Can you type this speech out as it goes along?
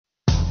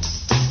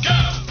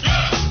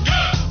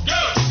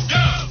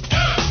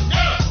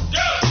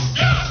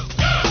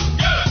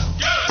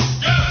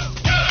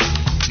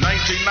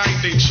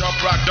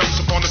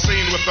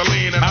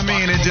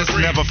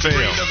never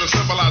fail.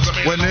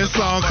 When this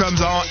song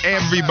comes on,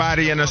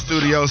 everybody in the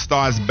studio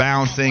starts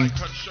bouncing.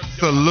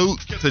 Salute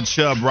to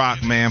Chubb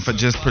Rock, man, for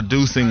just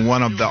producing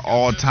one of the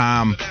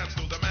all-time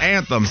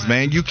anthems,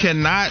 man. You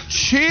cannot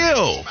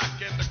chill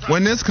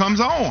when this comes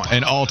on.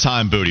 An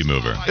all-time booty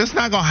mover. It's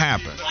not going to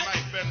happen.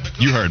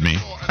 You heard me.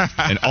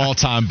 An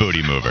all-time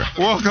booty mover.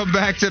 Welcome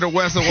back to the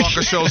Wes and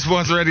Walker Show,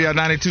 Sports Radio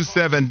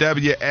 92.7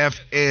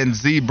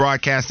 WFNZ,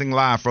 broadcasting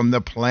live from the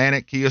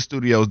Planet Kia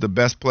Studios, the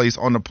best place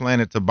on the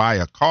planet to buy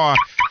a car.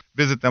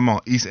 Visit them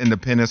on East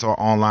Independence or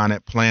online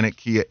at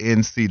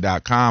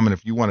planetkianc.com. And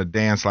if you want to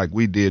dance like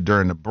we did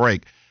during the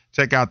break,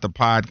 check out the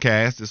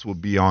podcast. This will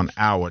be on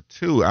hour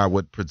 2, I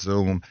would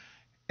presume.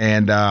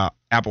 And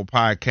Apple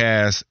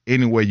Podcasts,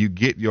 anywhere you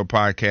get your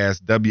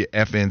podcast,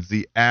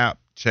 WFNZ app.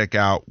 Check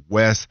out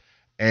Wes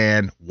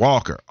and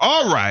Walker.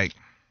 All right.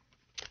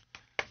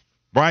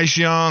 Bryce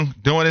Young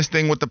doing his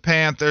thing with the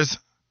Panthers.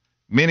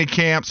 Mini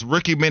camps,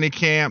 rookie mini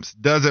camps,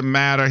 doesn't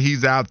matter.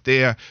 He's out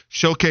there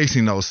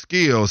showcasing those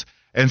skills.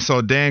 And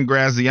so Dan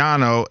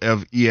Graziano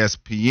of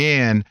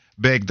ESPN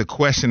begged the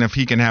question if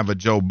he can have a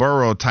Joe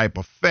Burrow type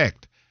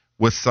effect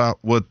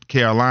with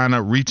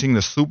Carolina reaching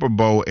the Super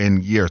Bowl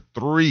in year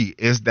 3.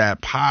 Is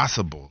that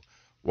possible?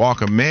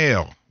 Walker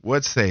Mail,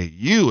 what say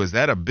you? Is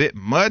that a bit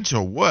much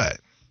or what?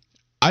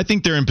 I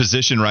think they're in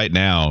position right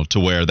now to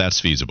where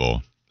that's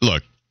feasible.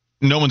 Look,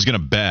 no one's going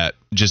to bet,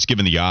 just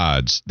given the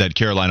odds, that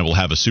Carolina will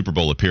have a Super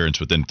Bowl appearance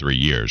within 3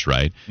 years,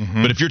 right?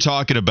 Mm-hmm. But if you're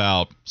talking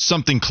about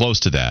something close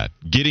to that,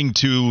 getting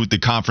to the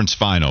conference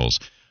finals,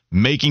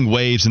 making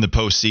waves in the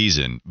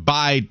postseason,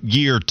 by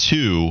year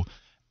 2,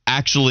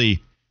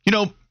 actually,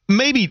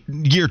 maybe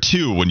year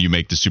 2 when you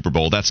make the Super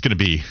Bowl, it's going to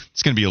be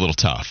a little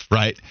tough,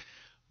 right?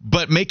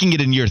 But making it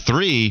in year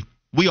 3,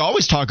 we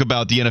always talk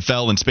about the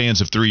NFL in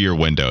spans of 3-year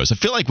windows. I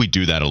feel like we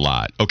do that a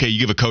lot. Okay, you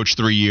give a coach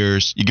 3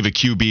 years, you give a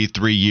QB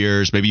 3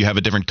 years, maybe you have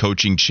a different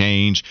coaching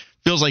change.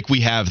 Feels like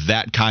we have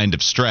that kind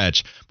of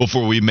stretch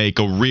before we make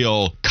a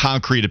real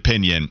concrete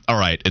opinion. All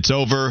right, it's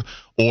over,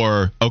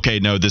 or, okay,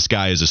 no, this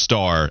guy is a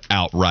star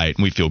outright,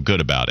 and we feel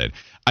good about it.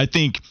 I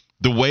think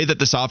the way that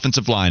this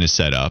offensive line is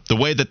set up, the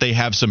way that they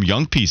have some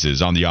young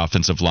pieces on the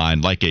offensive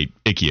line, like a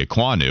Ike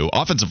Ekwonu,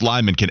 offensive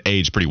linemen can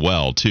age pretty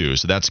well, too,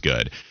 so that's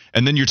good.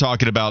 And then you're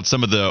talking about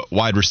some of the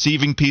wide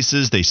receiving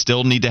pieces. They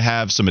still need to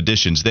have some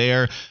additions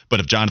there.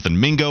 But if Jonathan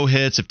Mingo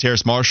hits, if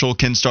Terrace Marshall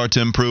can start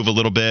to improve a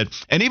little bit,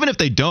 and even if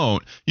they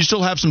don't, you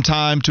still have some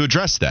time to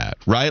address that,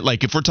 right?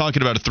 Like if we're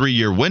talking about a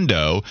 3-year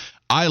window,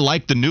 I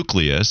like the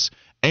nucleus.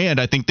 And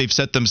I think they've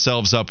set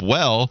themselves up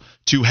well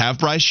to have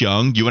Bryce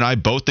Young. You and I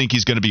both think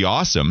he's going to be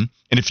awesome.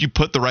 And if you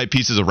put the right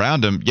pieces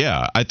around him,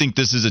 yeah, I think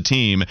this is a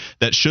team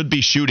that should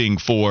be shooting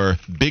for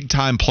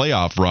big-time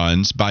playoff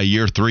runs by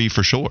year 3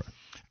 for sure.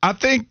 I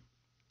think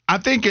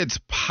it's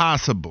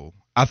possible.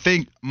 I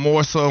think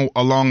more so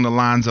along the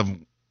lines of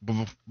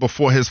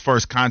before his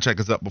first contract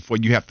is up, before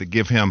you have to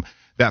give him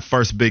that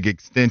first big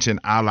extension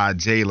a la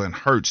Jalen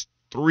Hurts.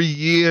 3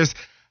 years.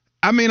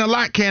 I mean, a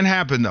lot can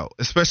happen, though,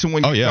 especially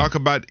when you talk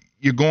about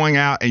you're going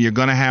out and you're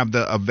going to have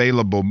the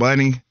available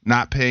money,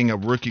 not paying a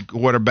rookie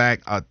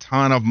quarterback a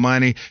ton of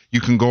money.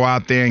 You can go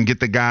out there and get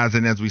the guys.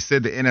 And as we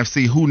said, the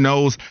NFC, who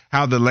knows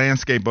how the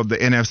landscape of the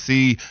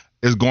NFC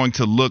is going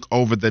to look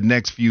over the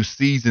next few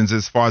seasons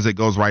as far as it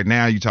goes right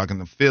now. You're talking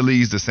the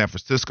Phillies, the San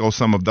Francisco,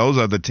 some of those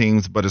other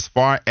teams. But as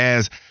far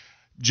as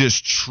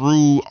just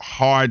true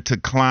hard to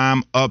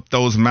climb up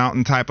those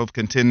mountain type of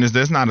contenders,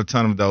 there's not a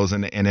ton of those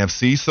in the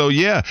NFC. So,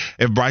 yeah,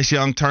 if Bryce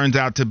Young turns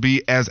out to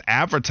be as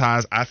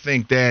advertised, I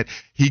think that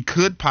he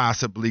could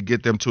possibly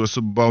get them to a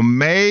Super Bowl,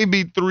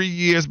 maybe 3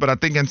 years, but I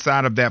think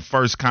inside of that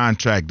first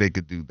contract, they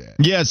could do that.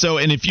 Yeah, so,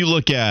 and if you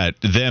look at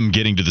them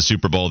getting to the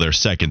Super Bowl their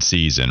second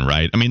season,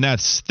 right? I mean,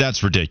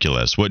 that's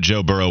ridiculous. What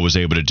Joe Burrow was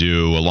able to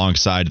do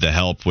alongside the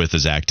help with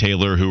Zach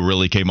Taylor, who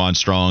really came on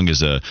strong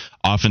as a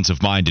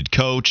offensive-minded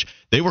coach,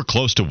 they were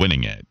close to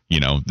winning it.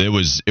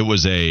 It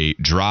was a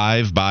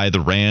drive by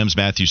the Rams,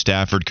 Matthew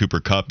Stafford,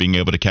 Cooper Kupp being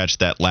able to catch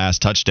that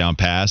last touchdown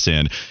pass,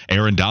 and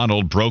Aaron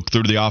Donald broke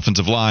through the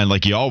offensive line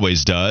like he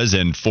always does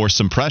and forced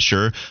some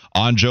pressure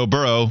on Joe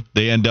Burrow.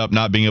 They end up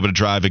not being able to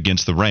drive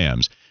against the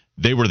Rams.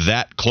 They were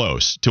that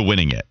close to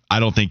winning it. I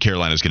don't think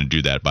Carolina's going to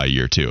do that by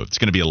year 2. It's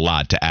going to be a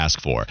lot to ask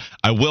for.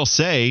 I will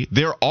say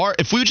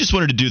if we just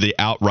wanted to do the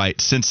outright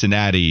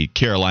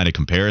Cincinnati-Carolina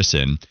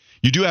comparison,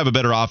 you do have a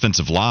better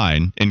offensive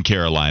line in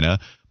Carolina,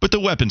 but the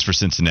weapons for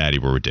Cincinnati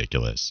were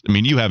ridiculous. I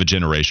mean, you have a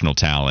generational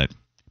talent.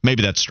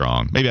 Maybe that's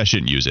strong. Maybe I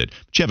shouldn't use it.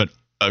 But you have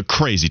a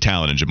crazy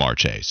talent in Jamar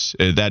Chase.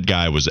 That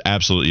guy was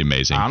absolutely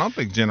amazing. I don't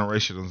think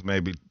generational is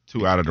maybe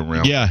too out of the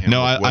realm. Yeah,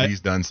 what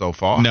he's done so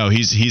far. No,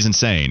 he's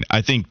insane.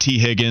 I think T.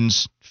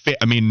 Higgins,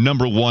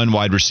 number 1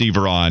 wide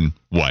receiver on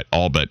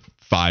all but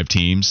 5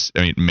 teams.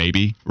 I mean,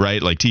 maybe,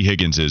 right? Like T.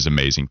 Higgins is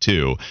amazing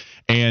too.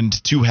 And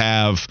to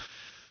have,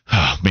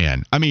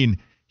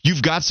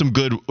 you've got some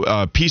good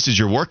pieces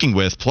you're working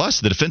with,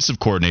 plus the defensive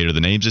coordinator, the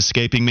name's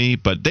escaping me,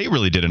 but they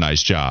really did a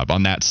nice job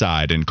on that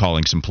side and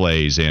calling some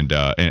plays and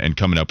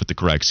coming up with the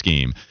correct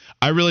scheme.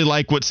 I really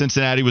like what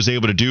Cincinnati was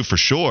able to do for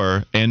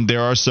sure, and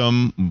there are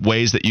some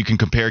ways that you can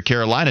compare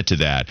Carolina to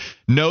that.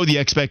 No, the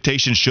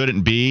expectation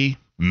shouldn't be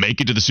make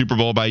it to the Super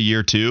Bowl by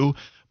year 2,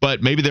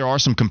 but maybe there are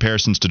some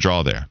comparisons to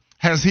draw there.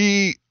 Has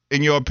he,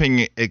 in your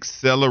opinion,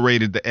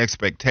 accelerated the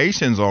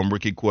expectations on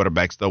rookie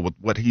quarterbacks, though, with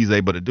what he's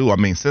able to do? I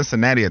mean,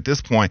 Cincinnati at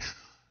this point,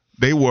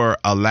 they were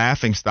a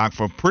laughingstock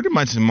for pretty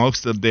much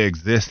most of their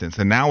existence.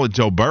 And now with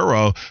Joe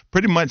Burrow,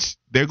 pretty much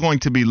they're going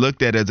to be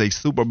looked at as a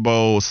Super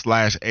Bowl /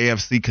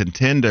 AFC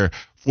contender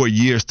for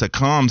years to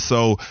come.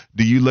 So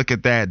do you look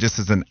at that just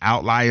as an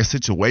outlier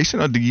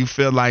situation, or do you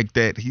feel like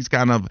that he's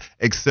kind of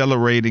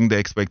accelerating the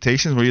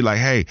expectations where you're like,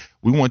 hey,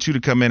 we want you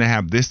to come in and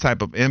have this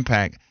type of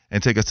impact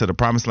and take us to the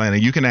promised land?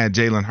 And you can add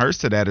Jalen Hurts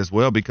to that as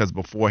well, because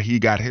before he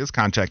got his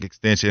contract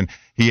extension,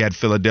 he had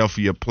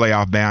Philadelphia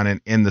playoff bound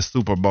and in the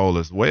Super Bowl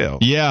as well.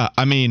 Yeah,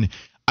 I mean,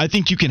 I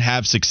think you can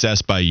have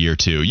success by year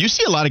 2. You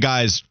see a lot of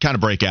guys kind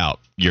of break out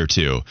year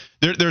 2.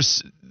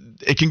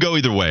 It can go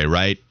either way,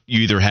 right?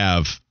 You either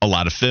have a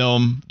lot of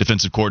film,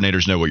 defensive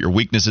coordinators know what your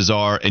weaknesses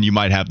are, and you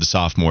might have the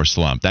sophomore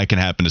slump. That can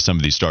happen to some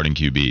of these starting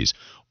QBs.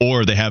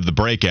 Or they have the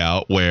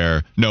breakout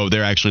where, no,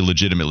 they're actually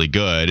legitimately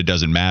good. It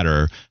doesn't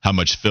matter how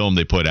much film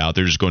they put out.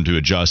 They're just going to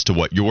adjust to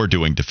what you're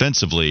doing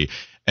defensively,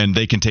 and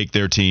they can take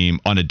their team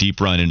on a deep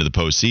run into the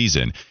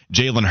postseason.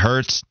 Jalen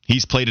Hurts,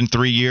 he's played in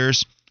 3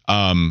 years,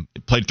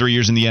 played 3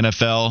 years in the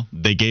NFL.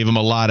 They gave him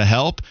a lot of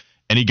help,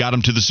 and he got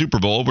them to the Super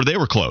Bowl where they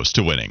were close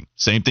to winning.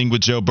 Same thing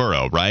with Joe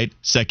Burrow, right?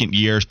 Second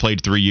year,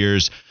 played 3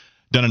 years,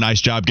 done a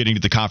nice job getting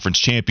to the conference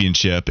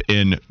championship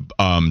in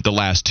the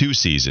last 2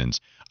 seasons.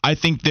 I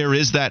think there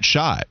is that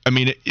shot. I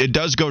mean, it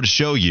does go to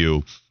show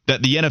you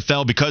that the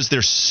NFL, because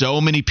there's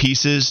so many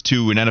pieces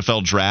to an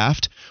NFL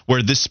draft,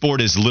 where this sport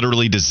is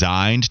literally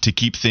designed to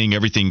keep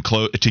everything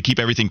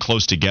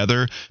close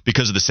together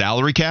because of the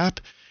salary cap.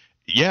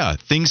 Yeah,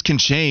 things can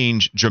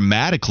change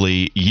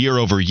dramatically year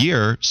over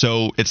year,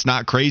 so it's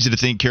not crazy to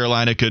think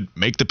Carolina could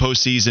make the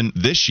postseason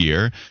this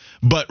year,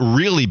 but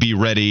really be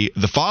ready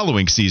the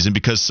following season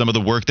because some of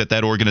the work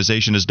that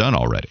organization has done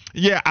already.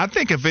 Yeah, I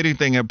think if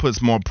anything, it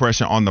puts more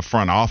pressure on the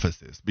front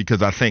offices,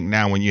 because I think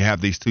now when you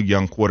have these 2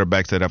 young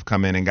quarterbacks that have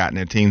come in and gotten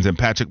their teams, and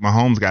Patrick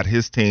Mahomes got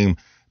his team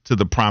to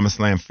the promised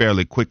land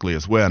fairly quickly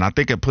as well. And I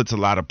think it puts a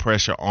lot of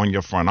pressure on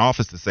your front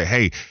office to say,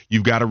 hey,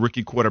 you've got a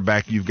rookie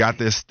quarterback, you've got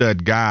this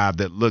stud guy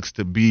that looks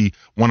to be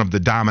one of the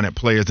dominant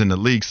players in the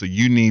league, so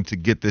you need to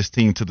get this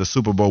team to the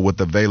Super Bowl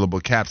with available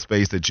cap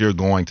space that you're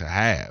going to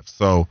have.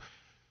 So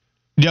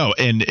no,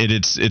 and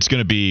it's going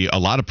to be a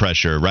lot of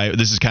pressure, right?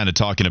 This is kind of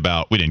talking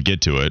about, we didn't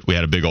get to it. We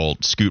had a big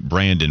old Scoot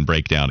Brandon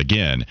breakdown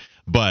again,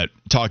 but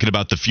talking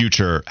about the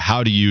future,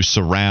 how do you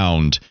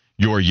surround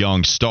your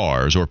young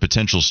stars or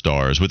potential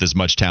stars with as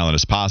much talent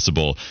as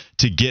possible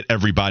to get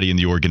everybody in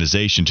the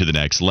organization to the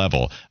next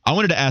level? I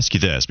wanted to ask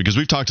you this, because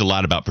we've talked a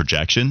lot about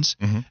projections,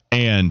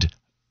 and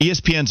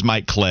ESPN's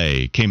Mike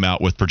Clay came out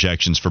with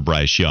projections for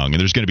Bryce Young, and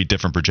there's going to be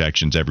different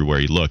projections everywhere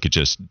you look. It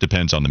just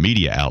depends on the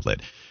media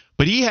outlet.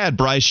 But he had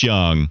Bryce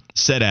Young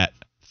set at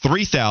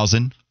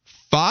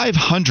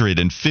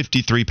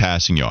 3,553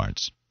 passing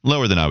yards,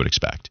 lower than I would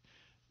expect.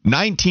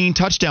 19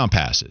 touchdown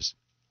passes,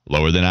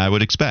 lower than I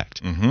would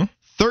expect.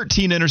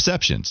 13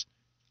 interceptions,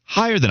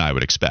 higher than I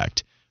would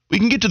expect. We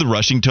can get to the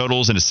rushing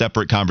totals in a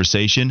separate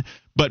conversation,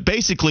 but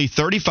basically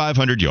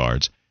 3,500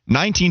 yards,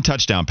 19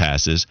 touchdown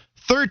passes,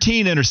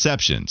 13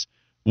 interceptions.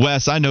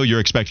 Wes, I know you're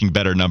expecting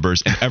better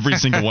numbers in every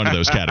single one of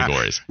those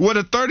categories. With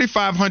a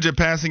 3,500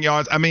 passing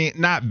yards, I mean,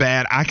 not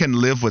bad. I can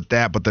live with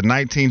that. But the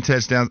 19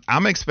 touchdowns,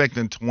 I'm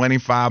expecting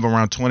 25,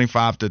 around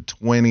 25 to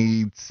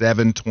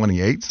 27,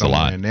 28,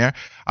 somewhere in there.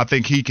 I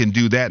think he can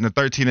do that. And the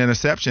 13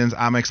 interceptions,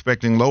 I'm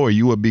expecting lower.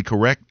 You would be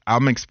correct.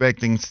 I'm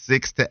expecting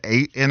 6 to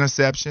 8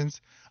 interceptions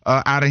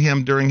out of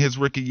him during his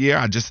rookie year.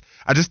 I just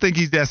think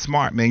he's that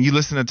smart, man. You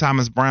listen to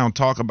Thomas Brown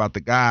talk about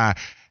the guy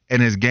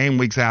and his game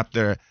weeks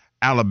after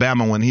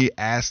Alabama, when he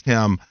asked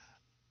him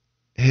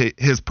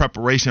his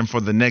preparation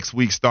for the next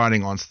week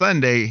starting on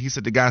Sunday, he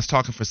said the guy's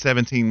talking for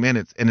 17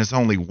 minutes and it's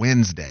only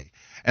Wednesday.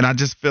 And I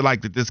just feel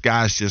like that this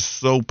guy's just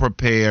so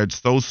prepared,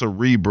 so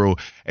cerebral,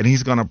 and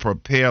he's going to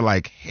prepare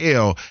like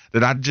hell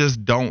that I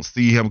just don't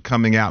see him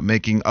coming out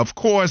making. Of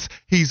course,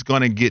 he's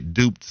going to get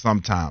duped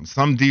sometimes.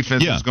 Some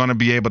defense is going to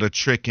be able to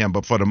trick him.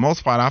 But for the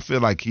most part, I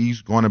feel like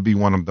he's going to be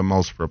one of the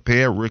most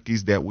prepared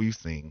rookies that we've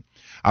seen.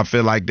 I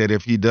feel like that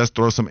if he does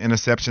throw some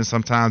interceptions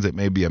sometimes, it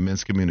may be a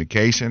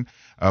miscommunication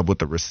with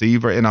the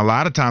receiver. And a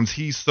lot of times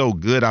he's so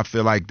good, I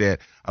feel like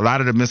that a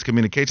lot of the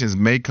miscommunications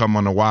may come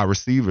on the wide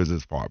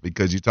receivers' part,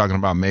 because you're talking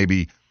about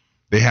maybe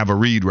they have a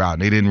read route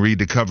and they didn't read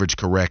the coverage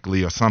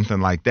correctly or something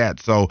like that.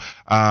 So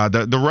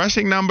the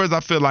rushing numbers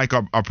I feel like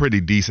are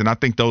pretty decent. I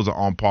think those are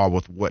on par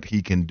with what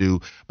he can do.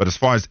 But as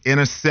far as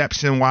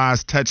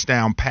interception-wise,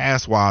 touchdown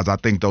pass-wise, I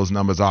think those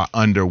numbers are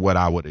under what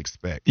I would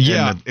expect.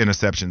 Yeah. And the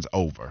interceptions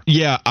over.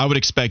 Yeah, I would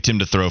expect him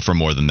to throw for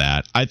more than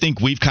that. I think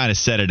we've kind of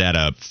set it at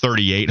a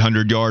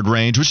 3,800-yard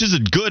range, which is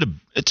a good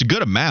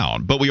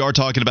amount. But we are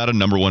talking about a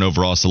number 1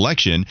 overall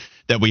selection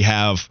that we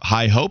have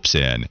high hopes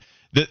in.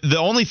 The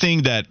only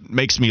thing that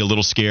makes me a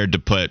little scared to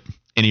put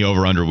any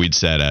over-under we'd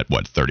set at,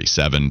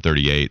 37,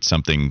 38,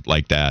 something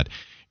like that.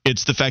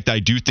 It's the fact that I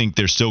do think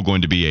there's still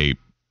going to be a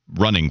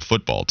running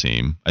football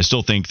team. I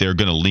still think they're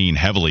going to lean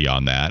heavily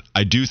on that.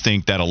 I do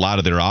think that a lot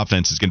of their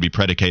offense is going to be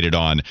predicated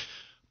on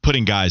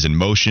putting guys in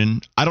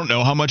motion. I don't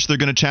know how much they're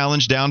going to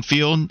challenge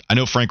downfield. I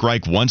know Frank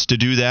Reich wants to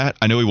do that.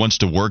 I know he wants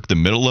to work the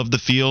middle of the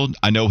field.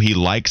 I know he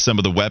likes some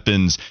of the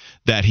weapons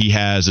that he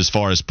has as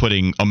far as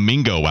putting a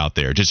Mingo out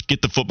there. Just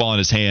get the football in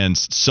his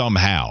hands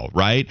somehow,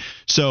 right?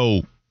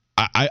 So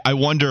I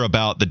wonder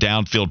about the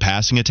downfield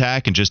passing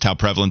attack and just how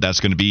prevalent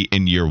that's going to be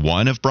in year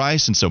one of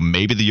Bryce. And so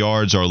maybe the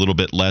yards are a little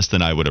bit less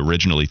than I would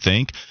originally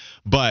think.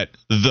 But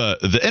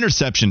the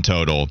interception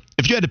total,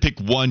 if you had to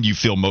pick one you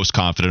feel most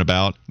confident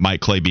about,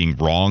 Mike Clay being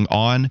wrong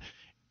on,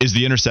 is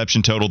the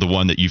interception total the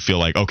one that you feel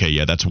like, okay,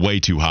 yeah, that's way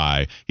too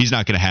high. He's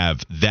not going to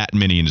have that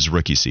many in his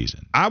rookie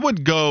season. I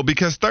would go,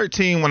 because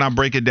 13, when I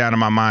break it down in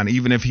my mind,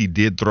 even if he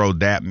did throw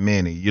that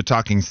many, you're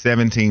talking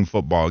 17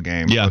 football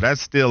games. Yeah. So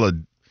that's still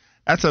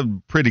that's a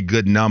pretty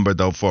good number,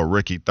 though, for a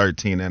rookie,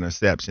 13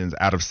 interceptions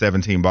out of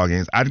 17 ball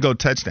games. I'd go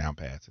touchdown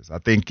passes. I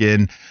think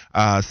in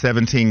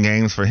 17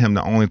 games for him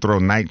to only throw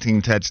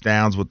 19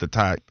 touchdowns with the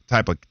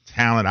type of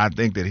talent I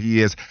think that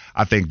he is,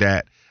 I think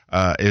that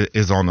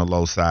is on the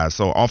low side.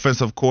 So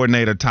offensive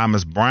coordinator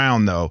Thomas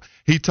Brown, though,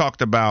 he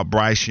talked about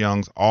Bryce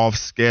Young's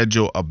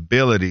off-schedule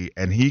ability,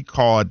 and he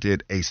called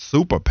it a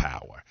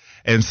superpower.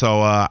 And so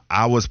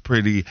I was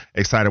pretty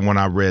excited when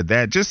I read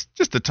that. Just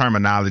the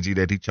terminology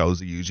that he chose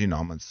to use. You know,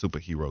 I'm a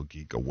superhero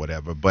geek or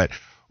whatever. But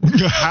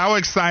how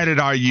excited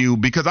are you?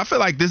 Because I feel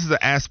like this is an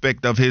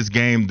aspect of his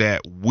game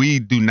that we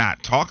do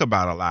not talk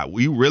about a lot.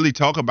 We really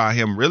talk about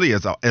him really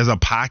as a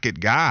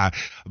pocket guy.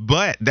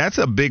 But that's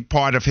a big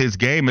part of his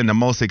game and the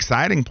most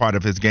exciting part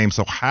of his game.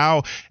 So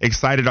how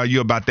excited are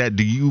you about that?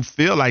 Do you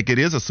feel like it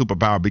is a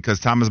superpower? Because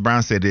Thomas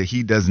Brown said that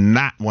he does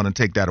not want to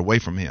take that away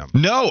from him.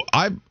 No,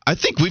 I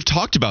think we've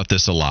talked about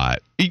this a lot.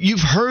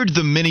 You've heard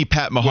the mini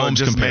Pat Mahomes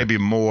just maybe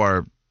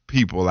more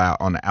people out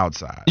on the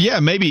outside. Yeah,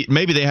 maybe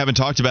they haven't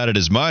talked about it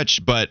as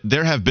much, but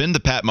there have been the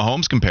Pat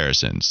Mahomes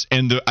comparisons.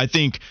 And I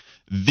think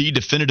the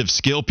definitive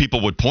skill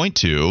people would point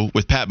to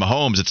with Pat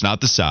Mahomes, it's not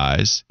the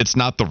size, it's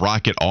not the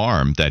rocket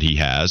arm that he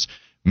has.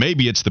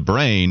 Maybe it's the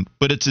brain,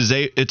 but it's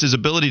his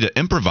ability to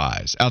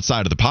improvise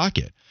outside of the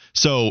pocket.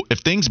 So if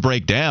things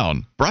break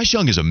down, Bryce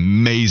Young is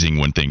amazing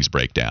when things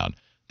break down.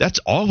 That's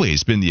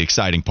always been the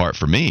exciting part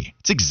for me.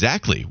 It's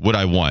exactly what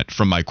I want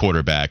from my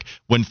quarterback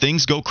when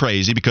things go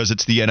crazy, because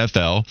it's the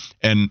NFL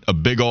and a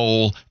big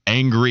old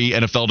angry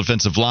NFL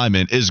defensive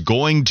lineman is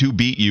going to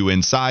beat you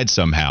inside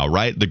somehow,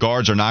 right? The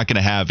guards are not going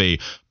to have a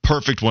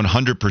perfect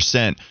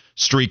 100%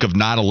 streak of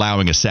not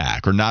allowing a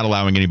sack or not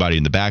allowing anybody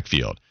in the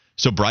backfield.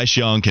 So Bryce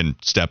Young can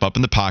step up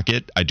in the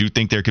pocket. I do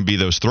think there can be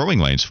those throwing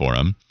lanes for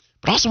him.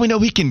 But also we know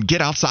he can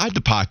get outside the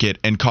pocket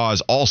and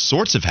cause all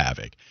sorts of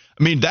havoc.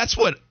 I mean, that's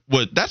what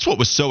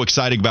was so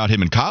exciting about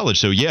him in college.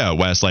 So, yeah,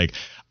 Wes, like,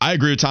 I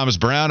agree with Thomas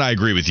Brown. I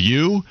agree with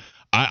you.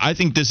 I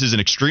think this is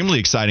an extremely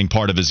exciting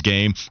part of his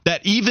game,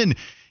 that even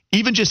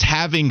just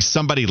having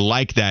somebody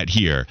like that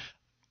here.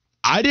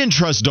 I didn't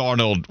trust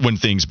Darnold when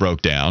things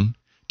broke down.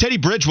 Teddy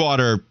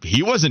Bridgewater,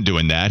 he wasn't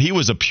doing that. He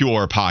was a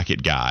pure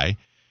pocket guy.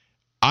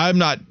 I'm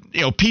not,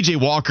 P.J.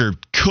 Walker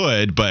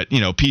could, but,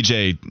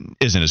 P.J.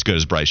 isn't as good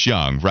as Bryce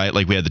Young, right?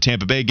 Like, we had the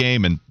Tampa Bay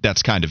game, and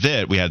that's kind of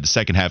it. We had the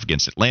second half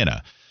against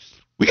Atlanta.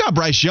 We got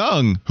Bryce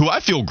Young, who I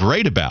feel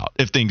great about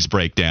if things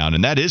break down,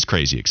 and that is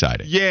crazy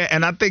exciting. Yeah,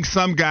 and I think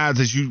some guys,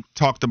 as you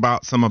talked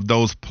about some of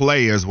those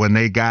players, when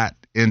they got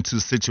into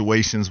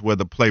situations where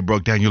the play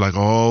broke down, you're like,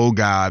 oh,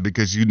 God,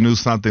 because you knew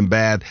something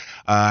bad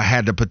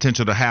had the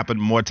potential to happen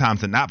more times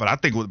than not. But I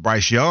think with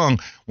Bryce Young,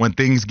 when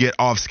things get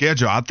off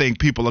schedule, I think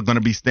people are going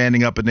to be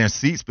standing up in their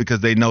seats because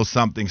they know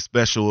something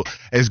special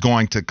is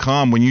going to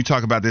come. When you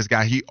talk about this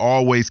guy, he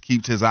always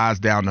keeps his eyes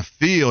down the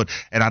field,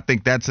 and I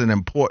think that's an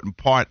important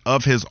part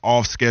of his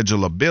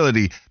off-schedule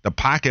ability. The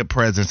pocket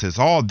presence is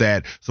all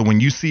that. So when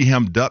you see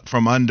him duck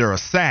from under a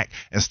sack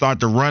and start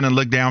to run and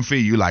look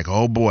downfield, you're like,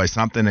 oh, boy,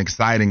 something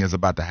exciting is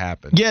about to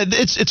happen. Yeah,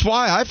 it's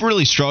why I've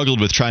really struggled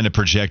with trying to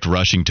project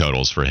rushing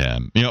totals for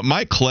him.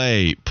 Mike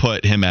Clay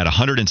put him at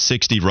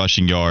 160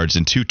 rushing yards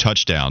and 2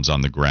 touchdowns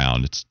on the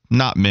ground. It's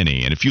not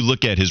many. And if you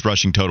look at his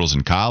rushing totals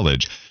in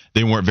college,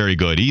 they weren't very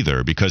good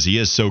either, because he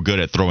is so good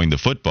at throwing the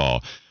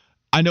football.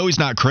 I know he's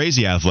not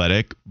crazy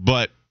athletic,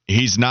 but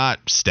he's not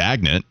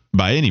stagnant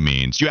by any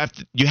means. You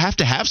have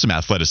to have some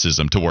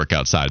athleticism to work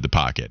outside the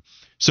pocket.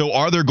 So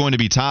are there going to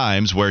be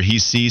times where he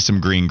sees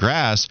some green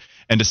grass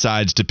and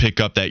decides to pick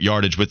up that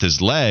yardage with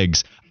his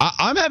legs?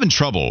 I'm having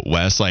trouble,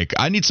 Wes. Like,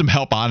 I need some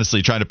help,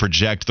 honestly, trying to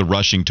project the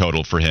rushing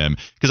total for him,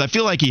 because I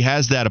feel like he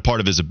has that a part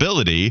of his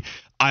ability.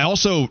 I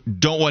also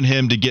don't want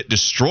him to get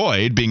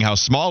destroyed, being how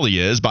small he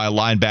is, by a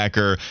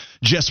linebacker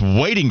just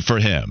waiting for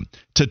him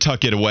to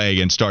tuck it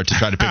away and start to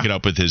try to pick it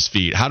up with his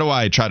feet. How do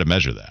I try to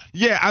measure that?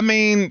 Yeah, I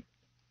mean,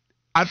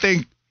 I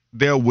think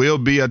there will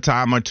be a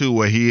time or two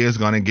where he is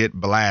going to get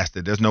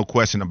blasted. There's no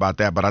question about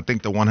that. But I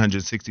think the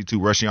 162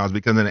 rushing yards,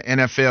 because in the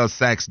NFL,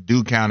 sacks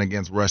do count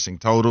against rushing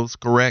totals,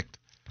 correct?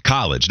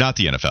 College, not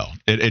the NFL.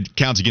 It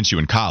counts against you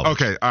in college.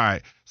 Okay, all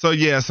right. So,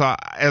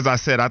 as I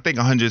said, I think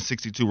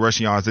 162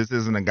 rushing yards. This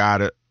isn't a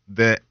guy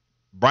that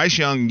Bryce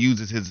Young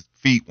uses his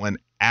feet when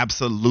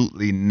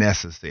absolutely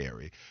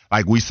necessary.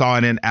 Like we saw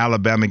it in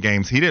Alabama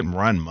games. He didn't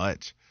run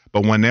much.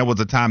 But when there was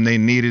a time they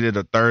needed it,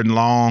 a 3rd and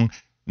long,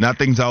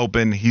 nothing's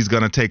open, he's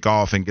going to take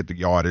off and get the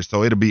yardage.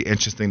 So it'll be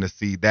interesting to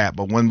see that.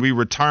 But when we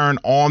return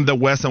on the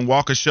Wes and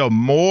Walker Show,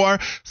 more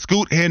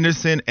Scoot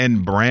Henderson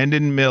and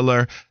Brandon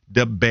Miller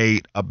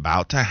debate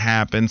about to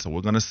happen. So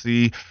we're going to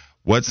see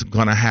what's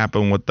going to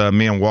happen with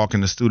me and Walker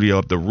in the studio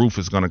if the roof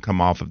is going to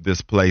come off of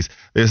this place.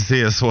 This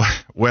is the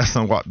Wes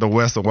and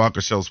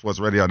Walker Show, Sports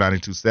Radio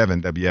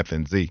 92.7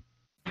 WFNZ.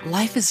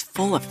 Life is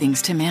full of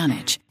things to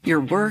manage.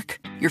 Your work,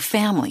 your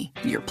family,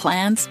 your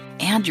plans,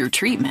 and your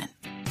treatment.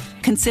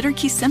 Consider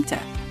Kesimpta,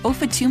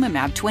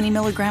 ofatumumab 20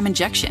 milligram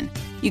injection.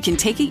 You can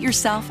take it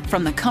yourself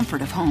from the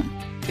comfort of home.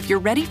 If you're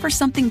ready for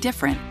something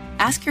different,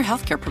 ask your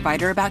healthcare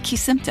provider about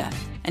Kesimpta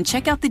and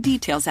check out the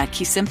details at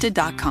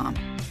kesimpta.com.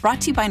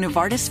 Brought to you by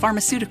Novartis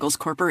Pharmaceuticals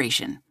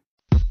Corporation.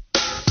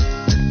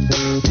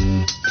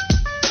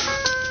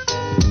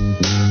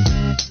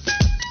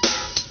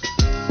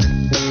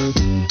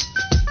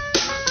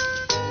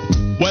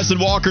 Wes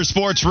and Walker,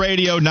 Sports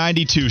Radio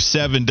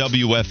 92.7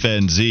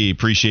 WFNZ.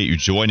 Appreciate you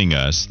joining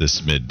us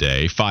this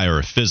midday. Fire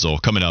or Fizzle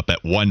coming up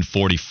at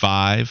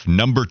 1:45.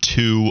 Number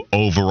 2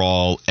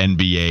 overall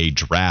NBA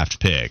draft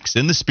picks.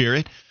 In the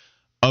spirit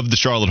of the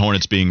Charlotte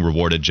Hornets being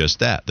rewarded just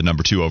that, the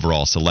number 2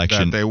 overall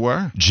selection. That they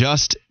were.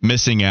 Just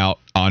missing out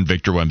on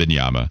Victor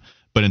Wembanyama.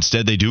 But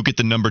instead, they do get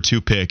the number 2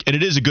 pick, and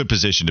it is a good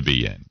position to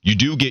be in. You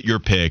do get your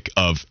pick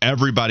of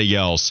everybody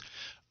else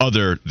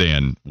other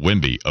than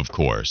Wemby, of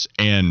course.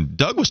 And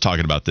Doug was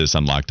talking about this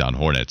on Locked On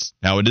Hornets.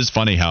 Now, it is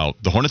funny how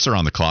the Hornets are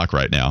on the clock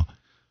right now,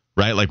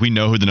 right? Like, we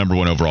know who the number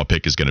 1 overall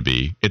pick is going to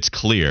be. It's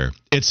clear.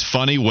 It's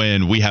funny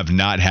when we have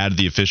not had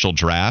the official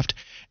draft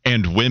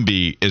and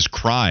Wemby is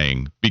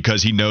crying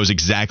because he knows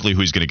exactly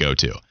who he's going to go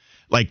to.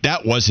 Like,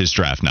 that was his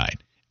draft night.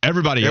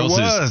 Everybody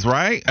else's,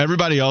 right?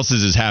 Everybody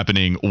else's is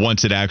happening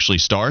once it actually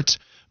starts.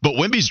 But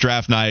Wemby's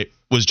draft night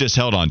was just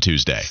held on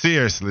Tuesday.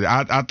 Seriously,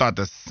 I thought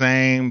the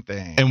same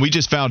thing. And we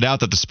just found out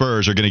that the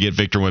Spurs are going to get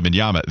Victor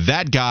Wembanyama.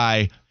 That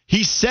guy,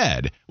 he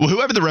said, well,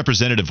 whoever the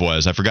representative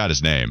was, I forgot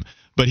his name,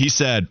 but he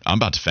said, I'm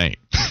about to faint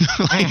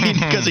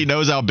because he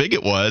knows how big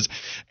it was.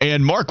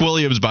 And Mark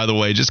Williams, by the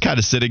way, just kind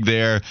of sitting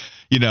there,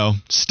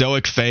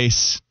 stoic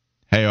face.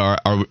 Hey, are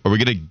we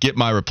going to get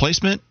my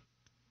replacement?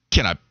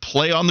 Can I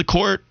play on the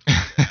court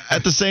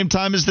at the same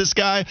time as this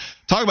guy?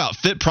 Talk about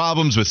fit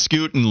problems with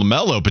Scoot and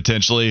LaMelo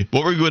potentially.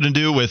 What we're going to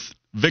do with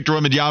Victor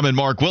Wembanyama and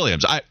Mark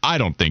Williams. I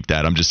don't think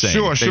that. I'm just saying.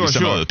 Maybe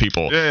some other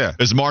people. Yeah.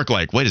 Is Mark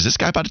like, wait, is this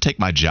guy about to take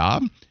my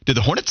job? Did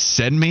the Hornets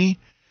send me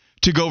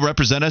to go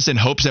represent us in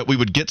hopes that we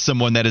would get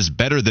someone that is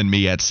better than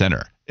me at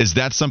center? Is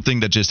that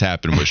something that just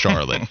happened with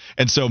Charlotte?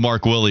 And so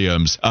Mark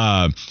Williams,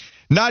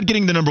 not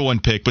getting the number 1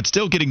 pick, but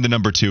still getting the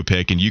number 2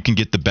 pick, and you can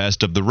get the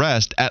best of the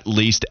rest, at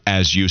least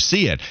as you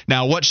see it.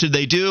 Now, what should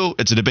they do?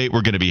 It's a debate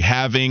we're going to be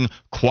having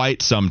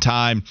quite some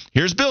time.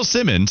 Here's Bill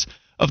Simmons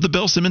of the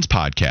Bill Simmons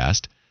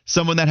Podcast,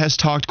 someone that has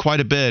talked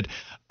quite a bit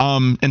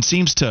and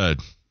seems to,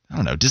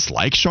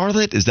 dislike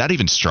Charlotte. Is that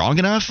even strong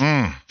enough?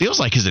 Feels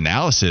like his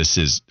analysis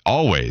is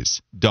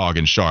always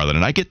dogging Charlotte,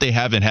 and I get they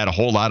haven't had a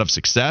whole lot of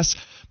success,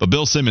 but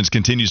Bill Simmons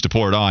continues to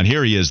pour it on.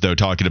 Here he is, though,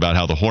 talking about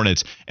how the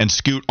Hornets and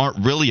Scoot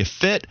aren't really a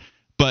fit,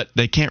 but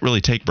they can't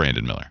really take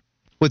Brandon Miller.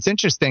 What's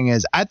interesting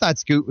is I thought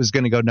Scoot was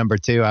going to go number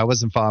 2. I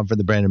wasn't falling for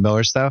the Brandon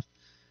Miller stuff.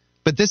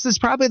 But this is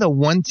probably the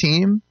one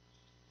team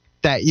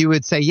that you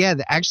would say, yeah,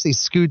 actually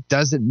Scoot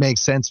doesn't make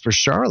sense for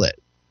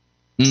Charlotte.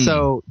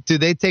 So do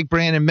they take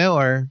Brandon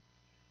Miller?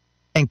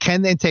 And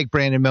can they take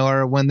Brandon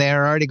Miller when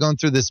they're already going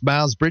through this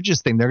Miles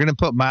Bridges thing? They're going to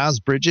put Miles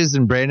Bridges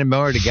and Brandon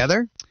Miller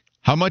together?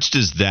 How much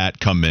does that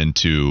come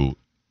into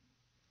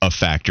a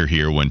factor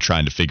here when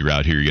trying to figure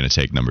out who you're going to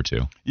take number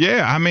 2?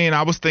 Yeah,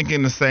 I was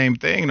thinking the same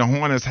thing. The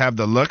Hornets have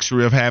the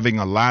luxury of having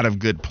a lot of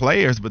good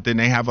players, but then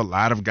they have a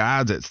lot of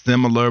guys at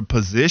similar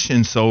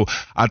positions. So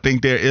I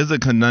think there is a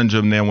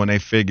conundrum there when they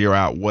figure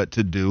out what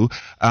to do.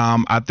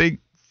 I think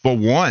for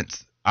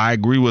once, I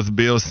agree with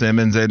Bill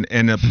Simmons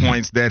and the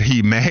points that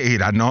he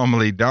made. I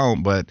normally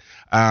don't, but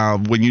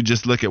when you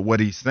just look at what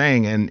he's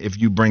saying, and if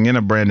you bring in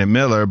a Brandon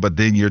Miller, but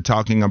then you're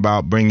talking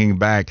about bringing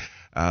back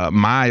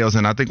Miles,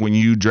 and I think when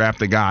you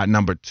draft a guy at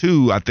number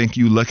 2, I think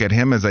you look at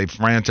him as a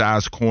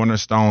franchise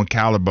cornerstone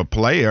caliber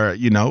player,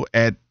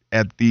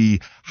 at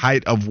the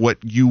height of what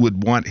you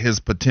would want his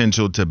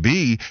potential to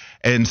be.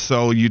 And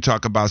so you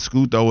talk about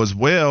Scoot, though, as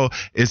well.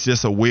 It's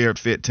just a weird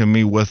fit to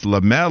me with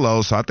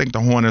LaMelo. So I think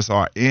the Hornets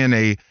are in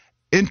a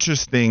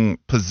interesting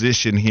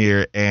position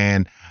here,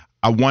 and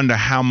I wonder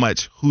how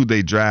much who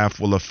they draft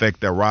will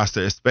affect their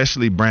roster,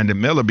 especially Brandon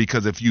Miller,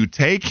 because if you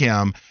take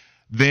him,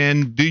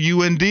 then do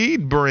you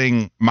indeed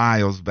bring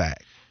Miles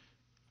back?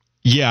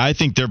 Yeah, I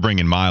think they're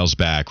bringing Miles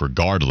back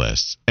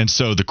regardless. And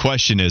so the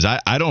question is,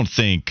 I don't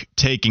think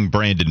taking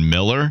Brandon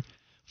Miller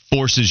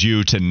forces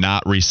you to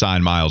not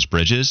re-sign Miles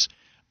Bridges.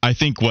 I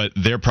think what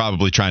they're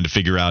probably trying to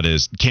figure out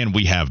is, can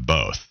we have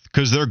both?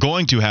 Because they're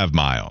going to have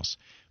Miles,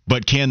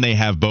 but can they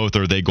have both,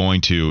 or are they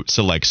going to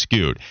select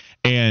Scoot?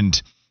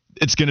 And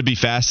it's going to be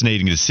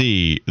fascinating to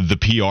see the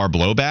PR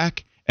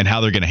blowback and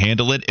how they're going to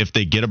handle it if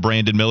they get a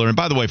Brandon Miller. And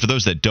by the way, for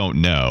those that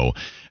don't know,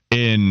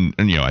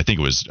 I think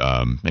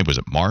it was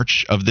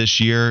March of this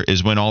year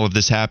is when all of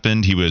this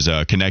happened. He was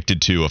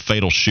connected to a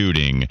fatal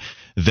shooting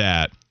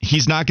that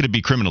he's not going to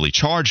be criminally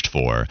charged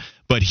for,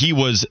 but he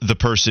was the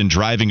person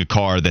driving a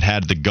car that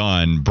had the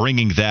gun,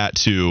 bringing that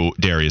to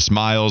Darius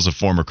Miles, a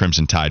former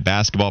Crimson Tide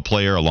basketball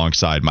player,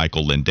 alongside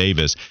Michael Lynn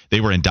Davis.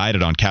 They were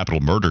indicted on capital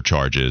murder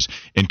charges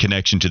in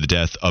connection to the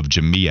death of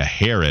Jamia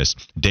Harris.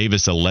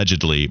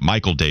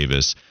 Michael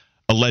Davis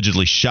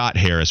allegedly shot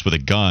Harris with a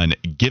gun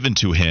given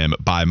to him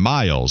by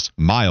Miles.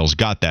 Miles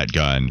got that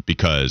gun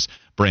because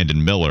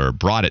Brandon Miller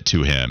brought it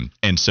to him,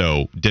 and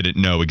so didn't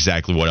know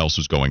exactly what else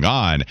was going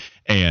on.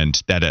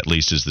 And that at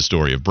least is the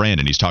story of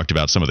Brandon. He's talked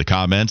about some of the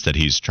comments that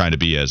he's trying to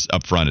be as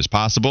upfront as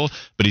possible,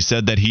 but he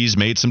said that he's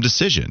made some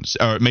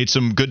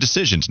good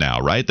decisions now,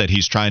 right? That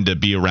he's trying to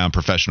be around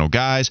professional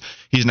guys.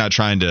 He's not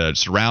trying to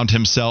surround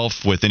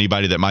himself with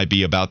anybody that might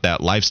be about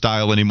that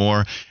lifestyle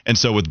anymore. And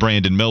so with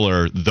Brandon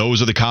Miller,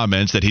 those are the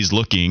comments that he's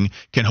looking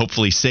can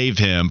hopefully save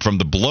him from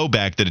the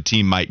blowback that a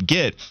team might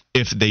get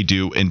if they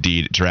do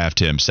indeed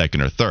draft him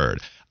second or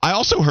third. I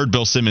also heard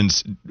Bill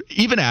Simmons,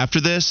 even after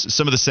this,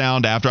 some of the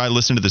sound after I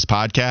listened to this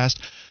podcast,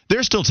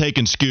 they're still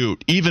taking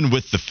Scoot, even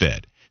with the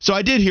fit. So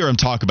I did hear him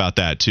talk about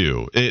that,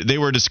 too. They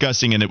were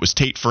discussing, and it was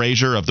Tate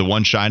Frazier of the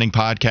One Shining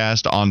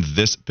podcast on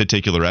this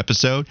particular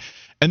episode.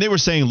 And they were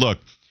saying, look,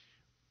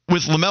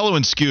 with LaMelo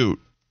and Scoot,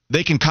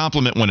 they can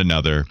complement one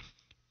another.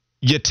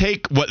 You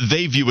take what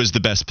they view as the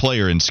best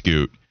player in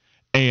Scoot,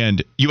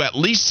 and you at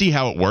least see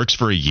how it works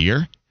for a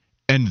year,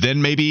 and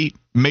then maybe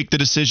make the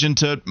decision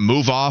to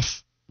move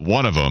off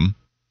one of them.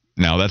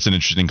 Now, that's an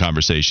interesting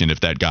conversation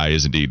if that guy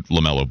is indeed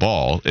LaMelo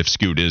Ball, if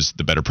Scoot is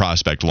the better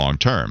prospect long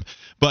term.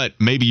 But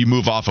maybe you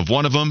move off of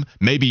one of them.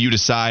 Maybe you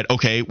decide,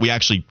 okay, we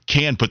actually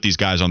can put these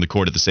guys on the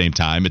court at the same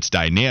time. It's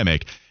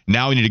dynamic.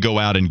 Now we need to go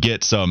out and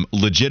get some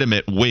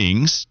legitimate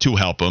wings to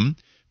help them.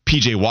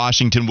 PJ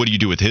Washington, what do you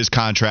do with his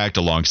contract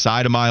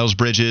alongside of Miles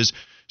Bridges?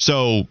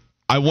 So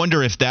I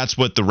wonder if that's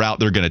what the route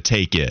they're going to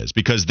take is,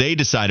 because they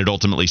decided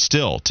ultimately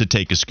still to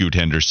take a Scoot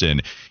Henderson,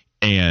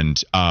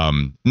 and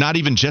not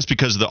even just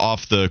because of the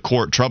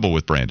off-the-court trouble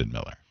with Brandon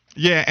Miller.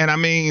 Yeah, and I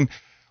mean,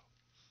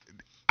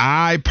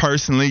 I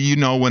personally,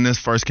 when this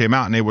first came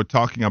out and they were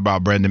talking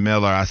about Brandon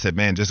Miller, I said,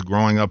 man, just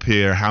growing up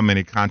here, how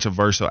many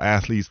controversial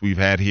athletes we've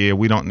had here.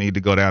 We don't need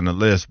to go down the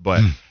list,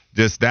 but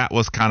just that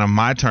was kind of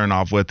my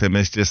turnoff with him.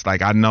 It's just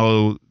like, I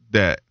know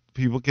that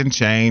people can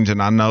change,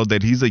 and I know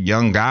that he's a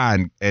young guy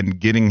and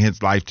getting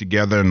his life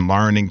together and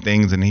learning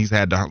things, and he's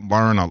had to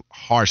learn a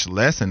harsh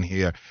lesson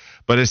here.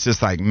 But it's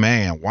just like,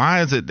 man,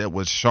 why is it that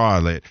with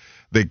Charlotte,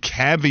 the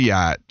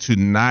caveat to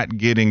not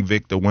getting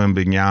Victor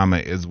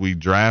Wembanyama is we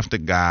draft a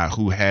guy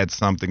who had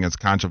something as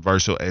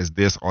controversial as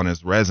this on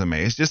his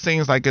resume? It just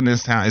seems like in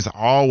this town, it's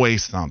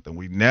always something.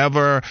 We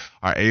never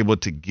are able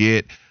to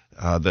get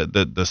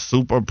the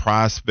super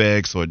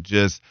prospects or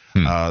just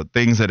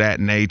things of that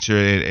nature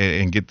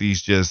and get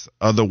these just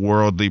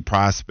otherworldly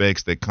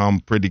prospects that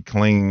come pretty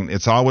clean.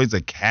 It's always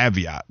a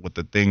caveat with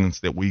the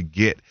things that we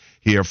get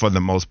here for the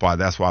most part.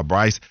 That's why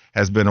Bryce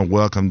has been a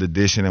welcomed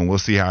addition, and we'll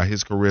see how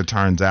his career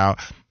turns out.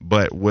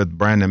 But with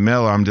Brandon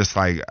Miller, I'm just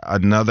like,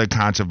 another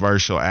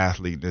controversial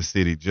athlete in the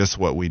city, just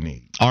what we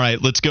need. All right,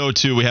 let's go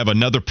to, we have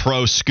another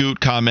pro Scoot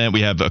comment.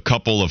 We have a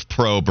couple of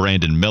pro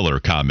Brandon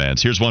Miller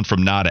comments. Here's one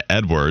from Nada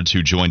Edwards,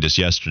 who joined us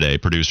yesterday,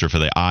 producer for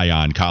the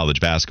Ion College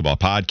Basketball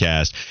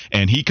Podcast,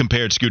 and he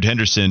compared Scoot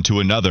Henderson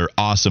to another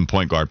awesome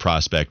point guard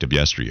prospect of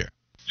yesteryear.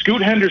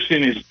 Scoot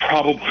Henderson is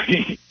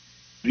probably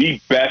the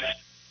best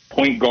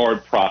point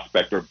guard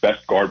prospect or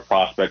best guard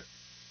prospect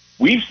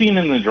we've seen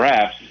in the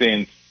draft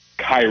since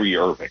Kyrie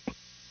Irving.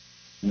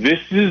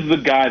 This is the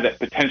guy that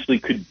potentially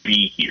could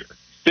be here.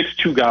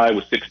 6'2" guy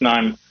with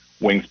 6'9"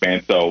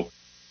 wingspan. So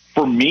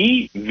for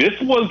me, this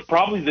was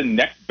probably the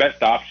next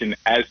best option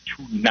as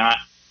to not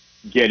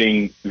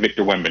getting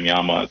Victor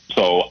Wembanyama.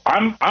 So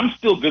I'm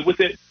still good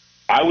with it.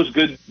 I was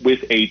good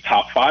with a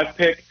top 5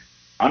 pick.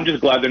 I'm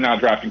just glad they're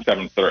not drafting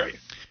 7th or 8th.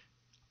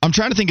 I'm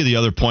trying to think of the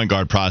other point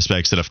guard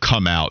prospects that have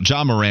come out.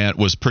 John Morant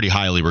was pretty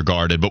highly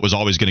regarded, but was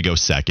always going to go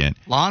second.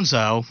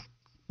 Lonzo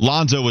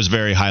was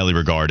very highly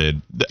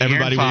regarded.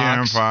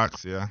 De'Aaron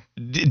Fox, yeah.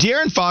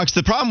 De'Aaron Fox,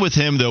 the problem with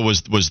him, though,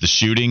 was the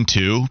shooting,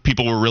 too.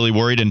 People were really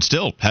worried, and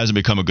still hasn't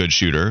become a good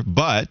shooter,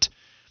 but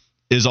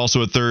is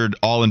also a third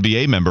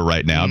All-NBA member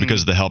right now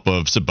because of the help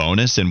of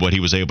Sabonis and what he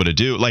was able to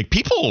do. Like,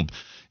 a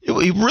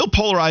real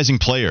polarizing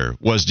player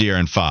was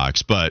De'Aaron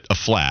Fox, but a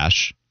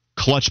flash.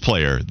 Clutch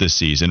player this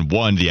season,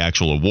 won the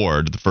actual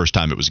award the first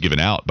time it was given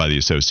out by the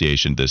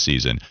association this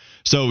season.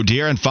 So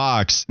De'Aaron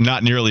Fox,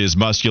 not nearly as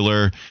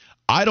muscular.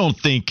 I don't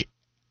think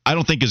I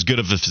don't think as good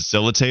of a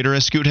facilitator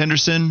as Scoot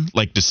Henderson,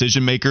 like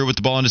decision maker with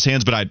the ball in his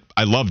hands, but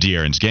I love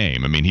De'Aaron's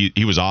game. I mean,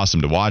 he was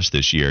awesome to watch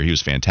this year. He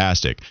was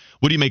fantastic.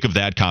 What do you make of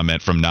that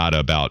comment from Nada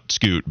about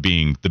Scoot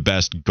being the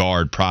best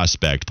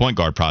point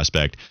guard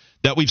prospect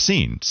that we've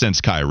seen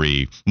since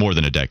Kyrie more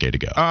than a decade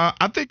ago?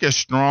 I think it's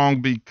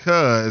strong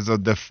because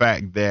of the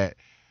fact that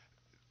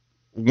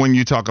when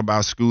you talk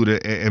about Scooter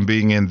and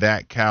being in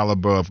that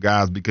caliber of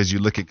guys, because you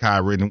look at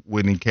Kyrie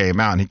when he came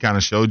out, and he kind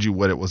of showed you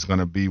what it was going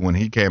to be when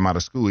he came out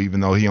of school. Even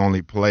though he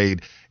only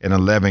played in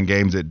 11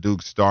 games at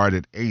Duke,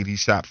 started 8, he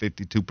shot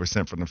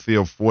 52% from the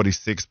field,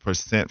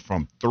 46%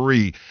 from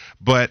 3.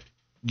 But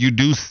you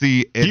do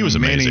see he was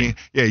amazing.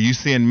 You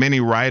see in many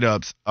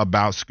write-ups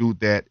about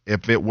Scoot that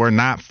if it were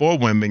not for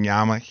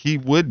Wembanyama, he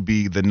would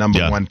be the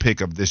number one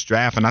pick of this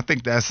draft. And I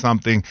think that's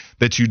something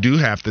that you do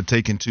have to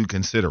take into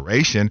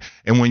consideration.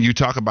 And when you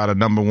talk about a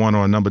number 1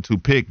 or a number 2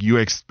 pick, you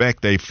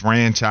expect a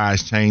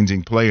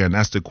franchise-changing player. And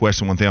that's the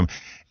question with him.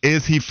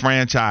 Is he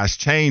franchise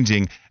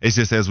changing? It's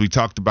just, as we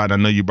talked about, I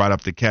know you brought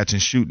up the catch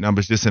and shoot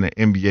numbers, just in an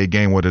NBA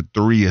game where the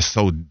 3 is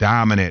so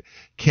dominant.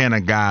 Can a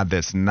guy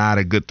that's not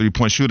a good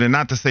 3-point shooter,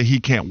 not to say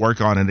he can't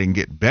work on it and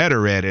get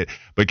better at it,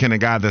 but can a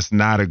guy that's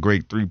not a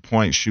great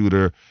 3-point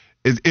shooter,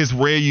 is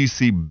where you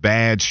see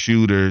bad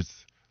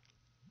shooters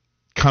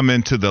come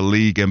into the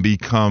league and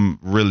become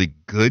really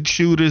good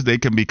shooters. They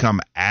can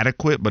become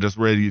adequate, but it's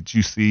rare that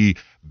you see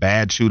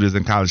bad shooters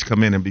in college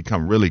come in and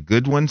become really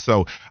good ones.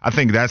 So I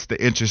think that's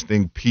the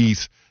interesting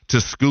piece to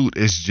Scoot,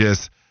 is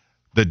just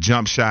the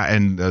jump shot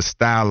and the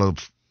style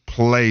of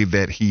play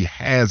that he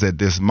has at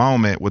this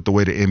moment with the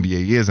way the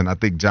NBA is. And I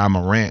think Ja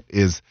Morant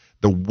is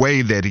the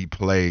way that he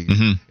plays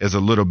is a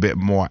little bit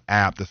more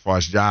apt, as far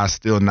as Ja's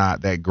still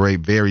not that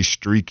great, very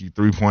streaky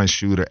 3-point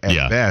shooter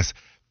at best.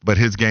 But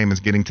his game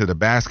is getting to the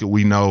basket.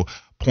 We know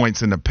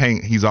points in the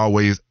paint, he's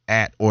always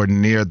at or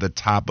near the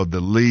top of the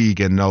league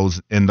in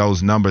those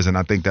numbers, and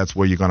I think that's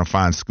where you're going to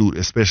find Scoot,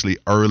 especially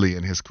early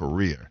in his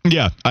career.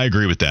 Yeah, I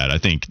agree with that. I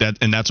think that,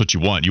 and that's what you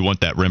want. You want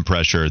that rim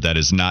pressure that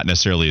is not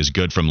necessarily as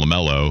good from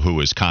LaMelo,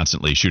 who is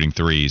constantly shooting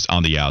threes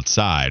on the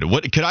outside.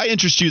 What could I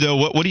interest you though?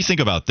 What do you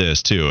think about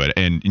this too?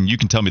 And you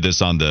can tell me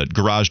this on the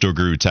Garage Door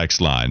Guru text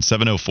line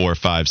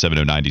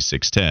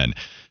 704-570-9610.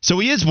 So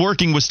he is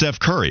working with Steph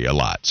Curry a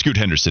lot. Scoot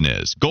Henderson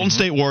is. Golden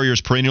State Warriors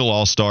perennial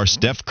all-star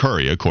Steph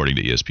Curry, according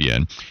to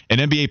ESPN,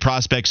 and NBA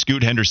prospect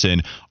Scoot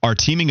Henderson are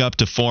teaming up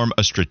to form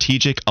a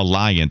strategic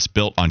alliance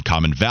built on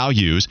common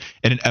values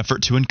in an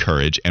effort to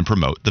encourage and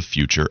promote the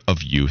future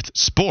of youth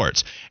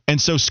sports.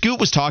 And so Scoot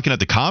was talking at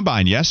the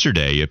Combine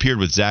yesterday. He appeared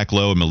with Zach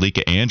Lowe and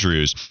Malika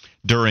Andrews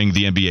during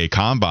the NBA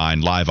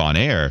Combine live on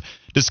air,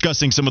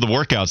 discussing some of the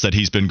workouts that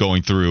he's been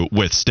going through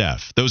with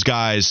Steph. Those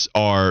guys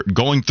are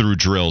going through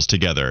drills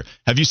together.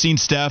 Have you seen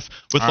Steph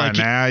with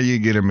now you're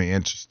getting me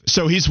interested.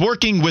 So he's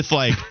working with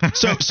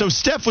so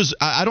Steph was,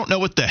 I don't know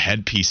what the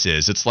headpiece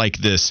is. It's like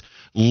this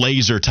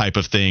laser type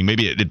of thing.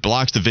 Maybe it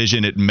blocks the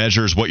vision. It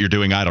measures what you're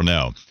doing. I don't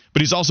know.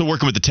 But he's also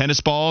working with the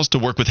tennis balls to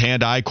work with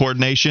hand-eye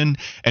coordination,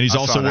 and he's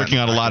also working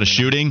on a lot of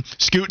shooting.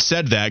 Scoot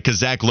said that because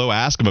Zach Lowe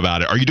asked him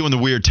about it. Are you doing the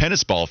weird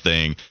tennis ball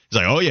thing? He's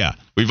like, oh yeah,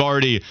 we've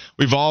already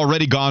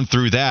gone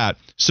through that.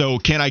 So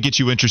can I get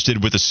you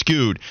interested with a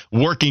Scoot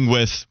working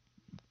with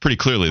pretty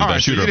clearly the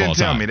best shooter of all time? You didn't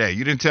tell me that.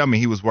 You didn't tell me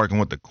he was working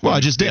with the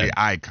Queen City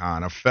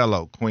icon, a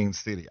fellow Queen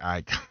City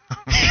icon.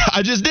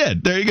 I just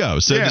did. There you go.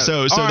 So that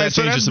changes that's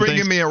some bringing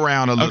things. me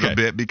around a little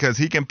bit, because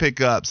he can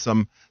pick up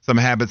some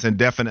habits, and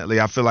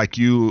definitely I feel like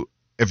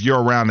if you're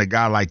around a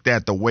guy like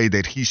that, the way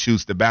that he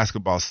shoots the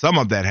basketball, some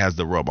of that has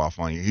to rub off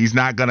on you. He's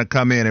not going to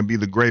come in and be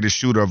the greatest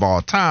shooter of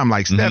all time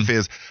like Steph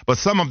is, but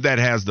some of that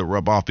has to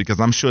rub off, because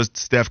I'm sure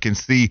Steph can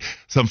see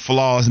some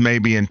flaws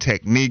maybe in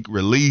technique,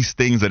 release,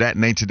 things of that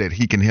nature that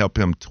he can help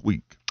him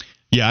tweak.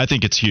 Yeah, I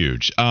think it's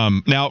huge.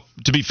 Now,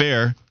 to be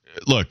fair,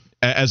 look,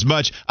 as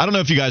much, I don't know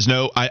if you guys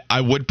know,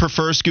 I would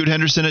prefer Scoot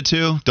Henderson at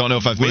 2. Don't know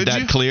if I've made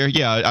that clear.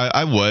 Yeah,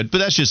 I would, but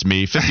that's just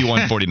me.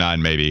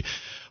 51-49 maybe.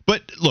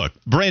 But look,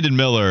 Brandon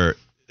Miller,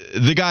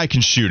 the guy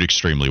can shoot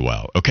extremely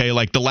well. Okay,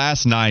 like the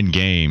last 9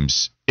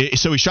 games,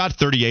 so he shot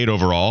 38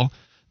 overall.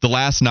 The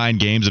last 9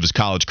 games of his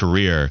college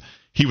career,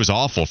 he was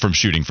awful from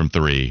shooting from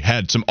 3,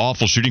 had some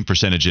awful shooting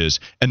percentages,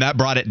 and that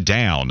brought it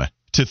down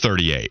to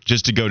 38,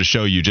 just to go to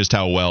show you just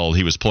how well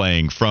he was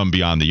playing from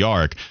beyond the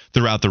arc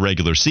throughout the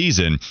regular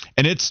season.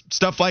 And it's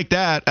stuff like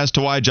that as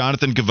to why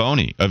Jonathan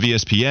Givony of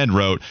ESPN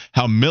wrote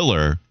how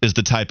Miller is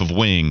the type of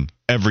wing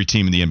every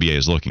team in the NBA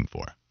is looking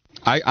for.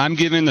 I'm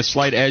giving the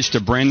slight edge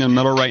to Brandon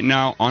Miller right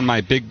now on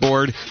my big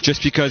board,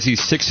 just because he's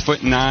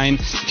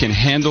 6'9", can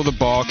handle the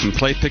ball, can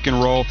play pick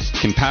and roll,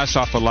 can pass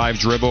off a live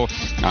dribble,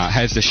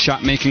 has the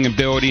shot-making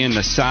ability and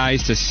the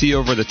size to see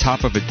over the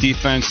top of a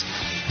defense.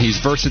 He's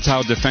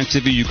versatile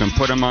defensively. You can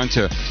put him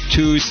onto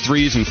 2s,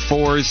 3s, and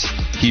 4s.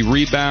 He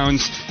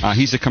rebounds.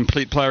 He's a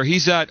complete player.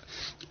 He's that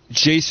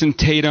Jason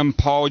Tatum,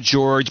 Paul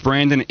George,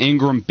 Brandon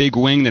Ingram big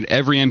wing that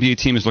every NBA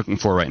team is looking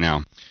for right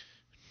now.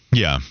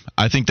 Yeah,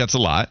 I think that's a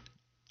lot.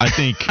 I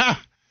think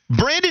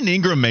Brandon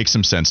Ingram makes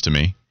some sense to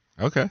me.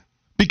 Okay.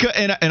 Because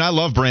and I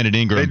love Brandon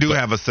Ingram. They do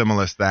have a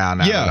similar style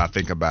now that I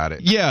think about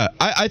it. Yeah,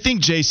 I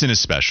think Jason is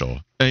special.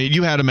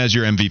 You had him as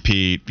your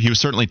MVP. He was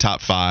certainly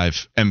top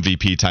 5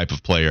 MVP type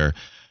of player.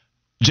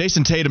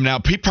 Jason Tatum now,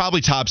 he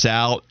probably tops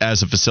out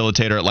as a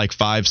facilitator at like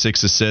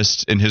 5-6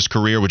 assists in his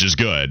career, which is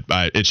good.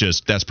 It's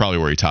just that's probably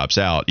where he tops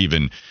out,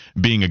 even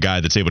being a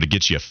guy that's able to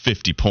get you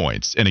 50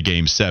 points in a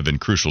Game 7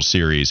 crucial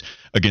series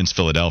against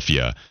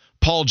Philadelphia.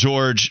 Paul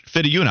George,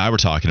 Fitty, you and I were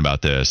talking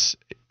about this.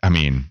 I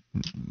mean,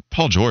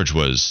 Paul George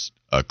was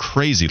a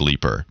crazy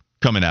leaper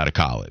coming out of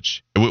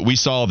college. We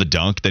saw the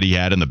dunk that he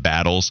had in the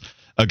battles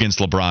against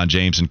LeBron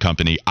James and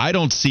company. I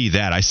don't see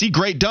that. I see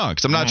great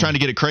dunks. I'm not trying to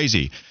get it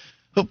crazy.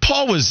 But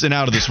Paul was an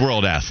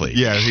out-of-this-world athlete.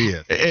 Yeah, he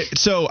is.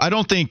 So I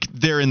don't think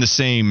they're in the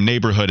same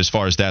neighborhood as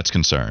far as that's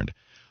concerned.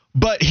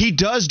 But he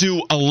does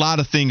do a lot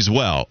of things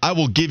well. I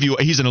will give you –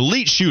 he's an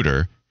elite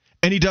shooter,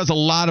 and he does a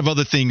lot of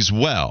other things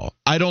well.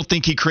 I don't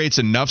think he creates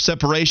enough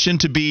separation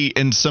to be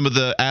in some of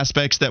the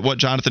aspects that what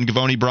Jonathan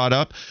Givony brought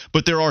up,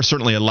 but there are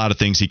certainly a lot of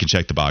things he can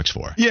check the box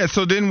for. Yeah,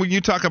 so then when you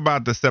talk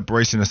about the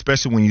separation,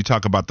 especially when you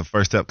talk about the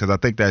first step, because I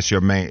think that's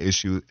your main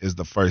issue is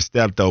the first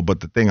step, though, but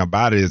the thing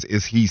about it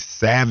is he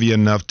savvy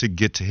enough to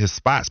get to his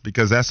spots?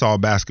 Because that's all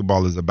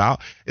basketball is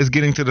about, is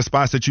getting to the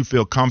spots that you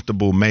feel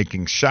comfortable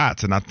making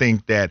shots, and I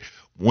think that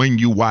when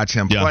you watch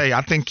him play,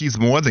 I think he's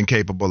more than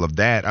capable of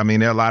that. I mean,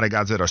 there are a lot of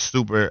guys that are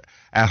super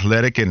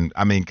athletic, and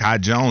I mean, Kai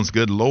Jones,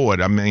 good Lord,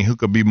 I mean, who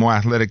could be more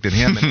athletic than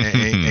him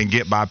and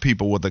get by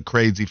people with a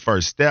crazy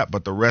first step,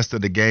 but the rest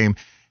of the game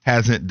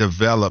hasn't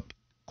developed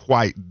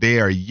quite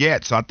there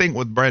yet. So I think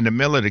with Brandon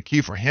Miller, the key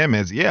for him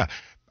is,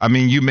 I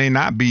mean, you may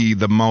not be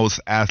the most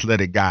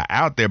athletic guy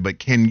out there, but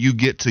can you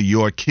get to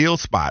your kill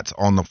spots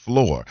on the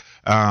floor?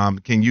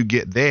 Can you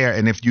get there?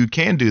 And if you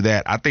can do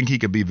that, I think he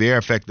could be very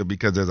effective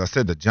because, as I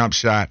said, the jump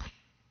shot,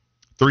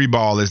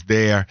 3-ball is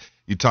there.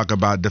 You talk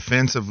about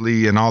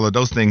defensively and all of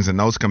those things and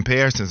those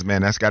comparisons,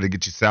 man, that's got to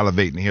get you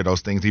salivating to hear those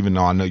things, even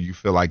though I know you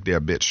feel like they're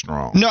a bit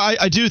strong. No,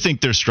 I do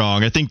think they're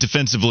strong. I think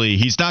defensively,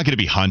 he's not going to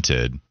be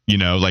hunted. You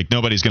know, like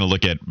nobody's going to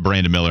look at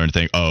Brandon Miller and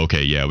think, oh,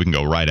 okay, yeah, we can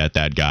go right at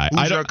that guy.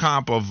 Who's your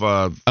comp of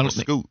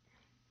Scoot?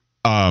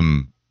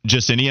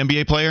 Just any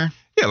NBA player?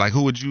 Yeah, like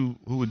who would you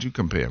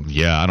compare him to?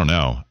 Yeah, I don't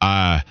know.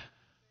 I've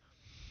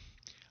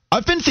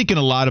been thinking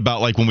a lot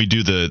about like when we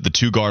do the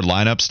 2-guard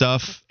lineup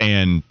stuff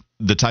and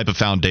the type of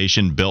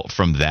foundation built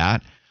from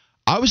that.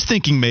 I was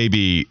thinking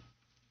maybe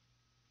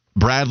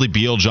Bradley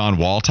Beal, John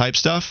Wall type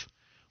stuff.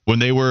 When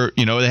they were,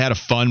 they had a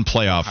fun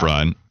playoff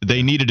run.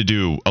 They needed to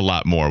do a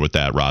lot more with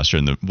that roster,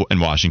 and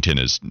Washington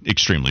is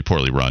extremely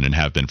poorly run and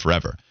have been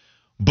forever.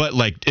 But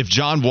like if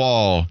John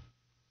Wall,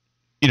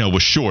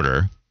 was shorter,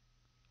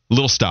 a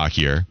little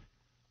stockier,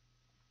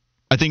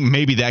 I think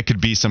maybe that could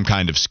be some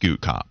kind of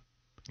Scoot comp.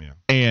 Yeah.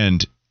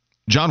 And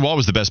John Wall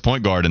was the best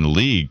point guard in the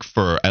league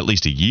for at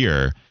least a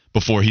year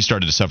before he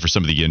started to suffer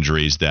some of the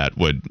injuries that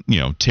would,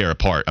 tear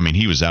apart. I mean,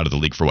 he was out of the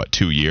league for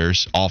 2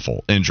 years?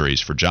 Awful injuries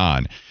for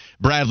John.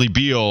 Bradley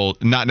Beal,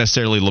 not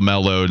necessarily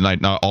LaMelo,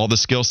 not all the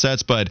skill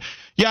sets, but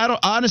yeah,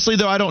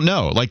 I don't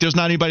know. Like, there's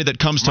not anybody that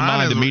comes to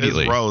mind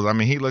immediately. Rose. I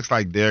mean, he looks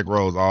like Derrick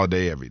Rose all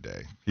day, every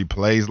day. He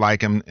plays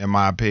like him, in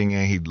my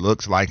opinion. He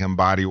looks like him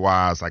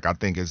body-wise. Like, I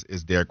think it's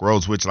Derrick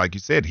Rose, which, like you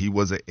said, he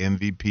was an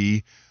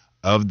MVP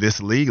of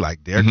this league.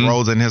 Like, Derrick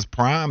Rose in his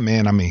prime,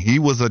 man, I mean, he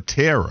was a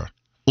terror.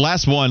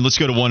 Last one, let's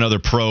go to one other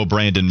pro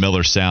Brandon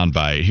Miller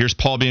soundbite. Here's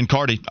Paul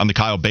Biancardi on the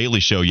Kyle Bailey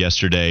Show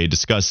yesterday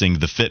discussing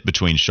the fit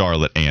between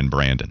Charlotte and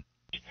Brandon.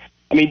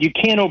 I mean, you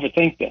can't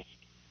overthink this.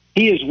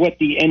 He is what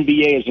the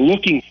NBA is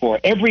looking for.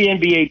 Every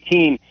NBA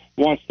team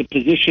wants the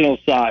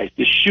positional size,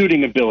 the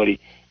shooting ability,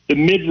 the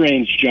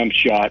mid-range jump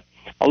shot,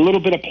 a little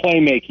bit of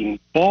playmaking,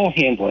 ball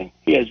handling.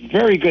 He has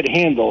very good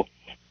handle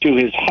to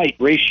his height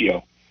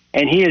ratio,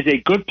 and he is a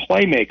good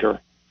playmaker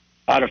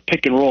out of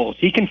pick and rolls.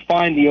 He can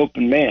find the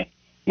open man.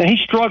 Now, he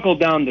struggled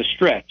down the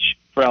stretch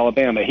for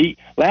Alabama.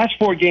 Last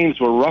 4 games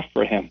were rough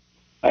for him.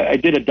 I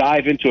did a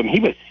dive into him. He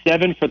was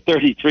 7 for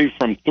 33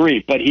 from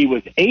 3, but he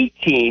was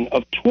 18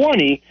 of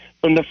 20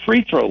 from the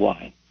free throw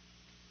line.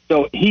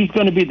 So he's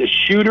going to be the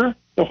shooter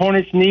the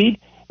Hornets need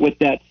with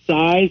that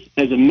size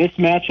as a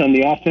mismatch on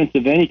the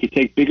offensive end. He can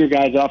take bigger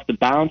guys off the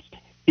bounce.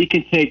 He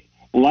can take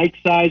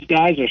like-sized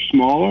guys or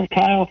smaller,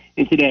 Kyle,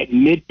 into that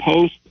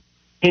mid-post,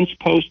 pinch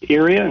post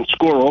area and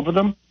score over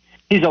them.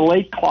 He's a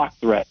late clock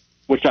threat,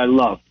 which I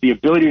love, the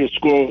ability to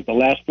score with the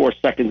last 4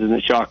 seconds in the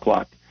shot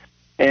clock.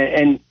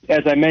 And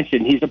as I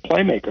mentioned, he's a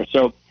playmaker.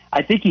 So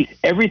I think he's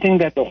everything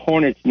that the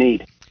Hornets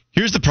need.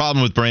 Here's the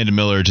problem with Brandon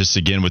Miller, just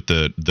again with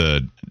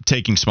the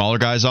taking smaller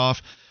guys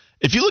off.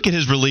 If you look at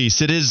his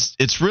release,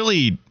 it's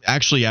really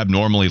actually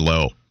abnormally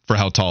low for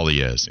how tall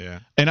he is. Yeah.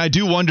 And I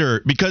do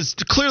wonder, because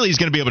clearly he's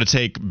going to be able to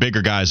take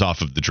bigger guys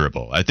off of the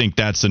dribble. I think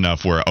that's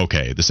enough where,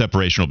 okay, the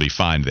separation will be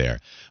fine there.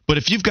 But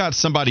if you've got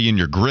somebody in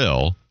your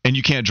grill and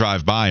you can't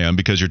drive by him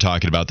because you're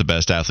talking about the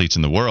best athletes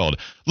in the world,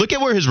 look at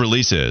where his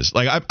release is.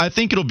 Like, I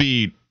think it'll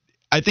be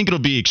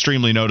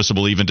extremely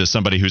noticeable even to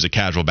somebody who's a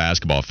casual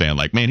basketball fan.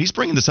 Like, man, he's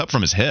bringing this up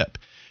from his hip.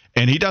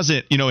 And he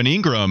doesn't, in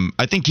Ingram,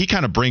 I think he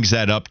kind of brings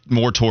that up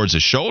more towards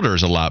his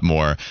shoulders a lot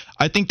more.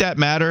 I think that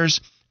matters.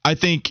 I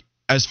think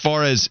as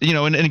far as,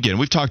 and again,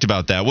 we've talked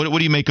about that. What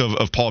do you make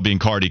of Paul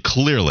Biancardi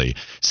clearly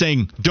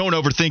saying, don't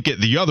overthink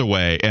it the other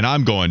way, and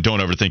I'm going, don't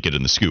overthink it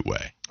in the Scoot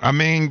way? I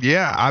mean,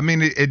 yeah. I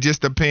mean, it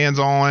just depends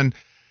on,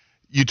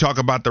 you talk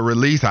about the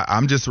release.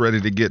 I'm just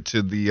ready to get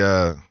to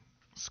the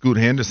Scoot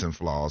Henderson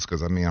flaws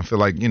because, I feel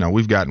like,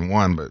 we've gotten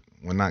one, but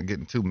we're not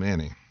getting too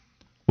many.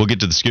 We'll get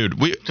to the Scoot.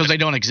 Because they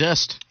don't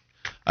exist.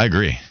 I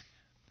agree.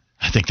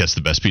 I think that's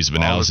the best piece of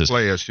analysis. All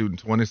the players shooting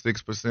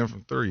 26%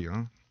 from three,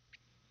 huh?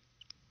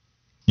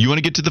 You want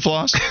to get to the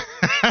flaws?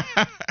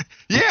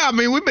 Yeah,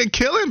 we've been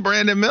killing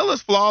Brandon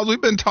Miller's flaws.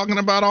 We've been talking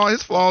about all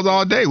his flaws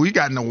all day. We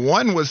got into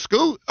one with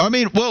Scoot. What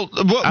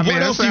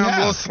else do you have? A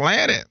little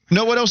slanted.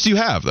 No, what else do you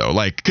have though?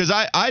 Because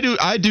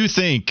I do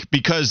think,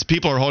 because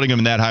people are holding him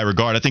in that high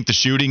regard, I think the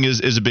shooting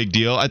is a big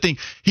deal. I think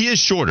he is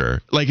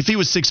shorter. Like if he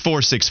was 6'4",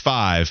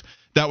 6'5",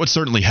 that would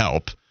certainly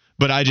help.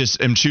 But I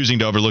just am choosing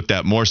to overlook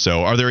that more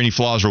so. Are there any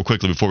flaws real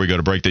quickly before we go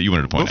to break that you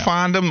wanted to point out? We'll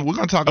find them. We're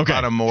going to talk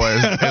about them more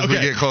as we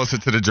get closer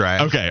to the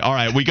draft. Okay. All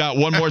right. We got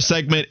one more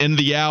segment in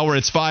the hour.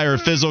 It's Fire or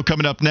Fizzle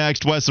coming up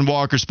next. Wes and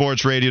Walker,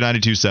 Sports Radio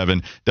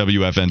 92.7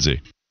 WFNZ.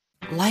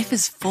 Life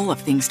is full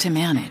of things to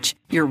manage.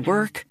 Your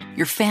work,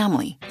 your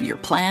family, your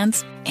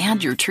plans,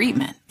 and your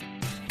treatment.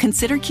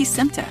 Consider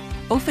Kesimpta,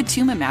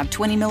 ofatumumab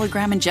 20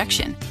 milligram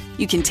injection.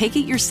 You can take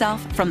it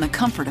yourself from the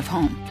comfort of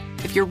home.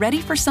 If you're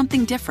ready for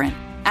something different,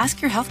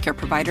 ask your healthcare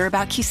provider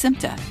about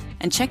Kesimpta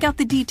and check out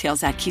the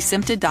details at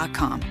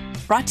Kesimpta.com.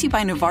 Brought to you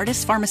by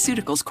Novartis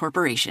Pharmaceuticals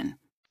Corporation.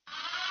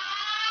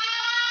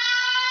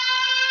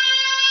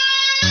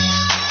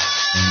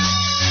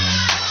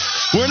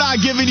 We're not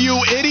giving you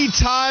any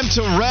time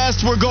to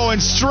rest. We're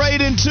going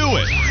straight into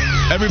it.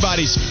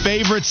 Everybody's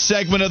favorite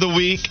segment of the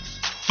week,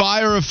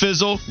 Fire or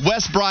Fizzle.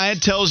 Wes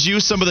Bryant tells you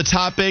some of the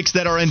topics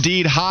that are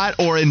indeed hot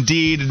or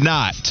indeed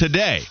not.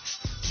 Today,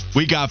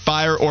 we got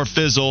Fire or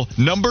Fizzle,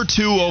 number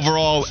 2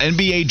 overall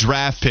NBA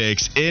draft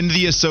picks in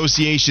the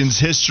association's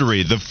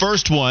history. The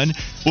first one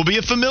will be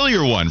a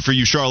familiar one for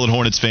you Charlotte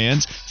Hornets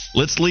fans.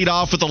 Let's lead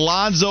off with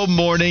Alonzo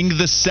Mourning,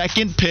 the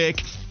second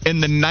pick in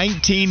the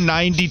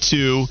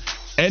 1992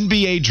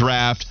 NBA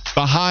draft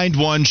behind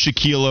one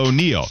Shaquille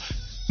O'Neal.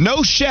 No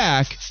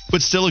Shaq,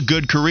 but still a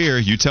good career.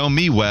 You tell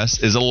me, Wes,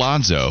 is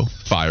Alonzo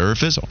Fire or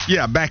Fizzle?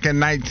 Yeah, back in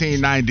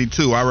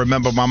 1992, I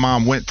remember my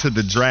mom went to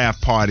the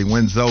draft party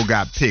when Zoe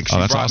got picked. She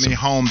brought me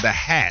home the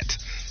hat.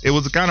 It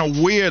was a kind of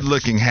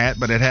weird-looking hat,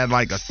 but it had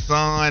like a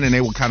sun, and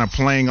they were kind of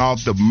playing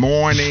off the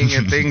morning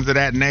and things of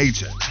that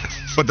nature.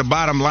 But the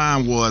bottom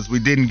line was we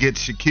didn't get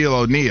Shaquille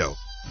O'Neal.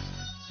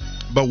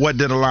 But what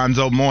did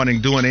Alonzo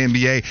Mourning do in the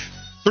NBA?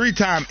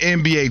 3-time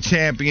NBA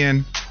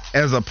champion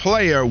as a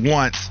player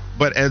once,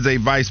 but as a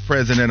vice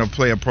president of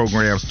player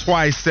programs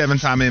twice,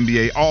 7-time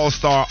NBA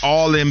All-Star,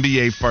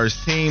 All-NBA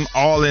first team,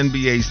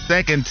 All-NBA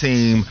second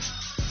team,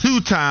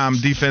 2-time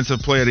Defensive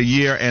Player of the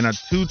Year, and a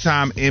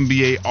 2-time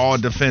NBA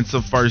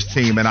All-Defensive first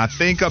team. And I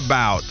think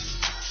about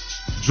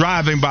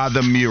driving by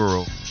the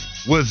mural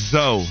with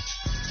Zoe,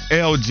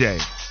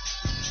 LJ,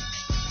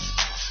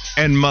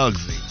 and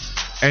Muggsy,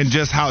 and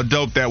just how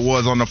dope that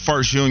was on the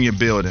First Union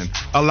building.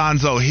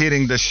 Alonzo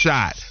hitting the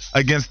shot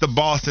against the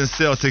Boston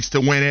Celtics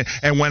to win it,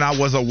 and when I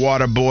was a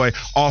water boy,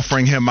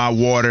 offering him my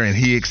water, and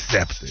he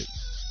accepted.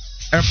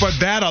 And for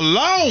that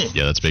alone,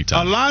 yeah, that's big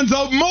time.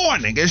 Alonzo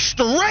Mourning is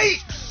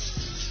straight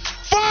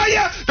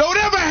fire. Don't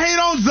ever hate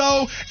on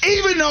Zoe,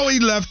 even though he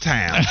left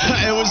town.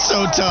 It was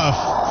so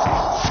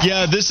tough.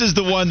 Yeah, this is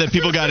the one that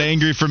people got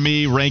angry for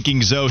me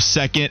ranking Zoe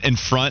second in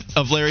front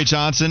of Larry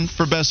Johnson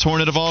for best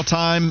Hornet of all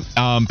time.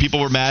 People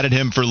were mad at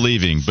him for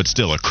leaving, but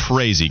still a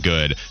crazy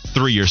good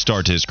 3-year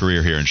start to his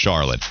career here in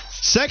Charlotte.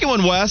 Second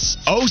one, Wes,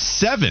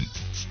 07.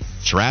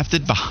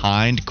 Drafted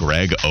behind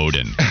Greg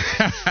Oden.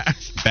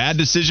 Bad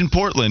decision,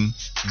 Portland.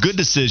 Good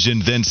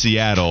decision, then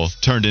Seattle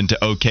turned into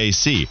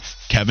OKC.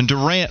 Kevin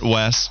Durant,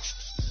 Wes.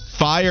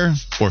 Fire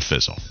or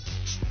Fizzle?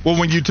 Well,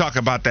 when you talk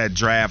about that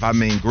draft, I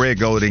mean, Greg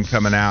Oden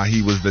coming out,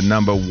 he was the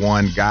number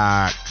 1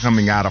 guy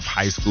coming out of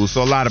high school.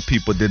 So a lot of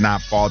people did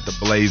not fault the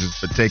Blazers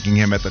for taking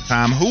him at the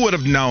time. Who would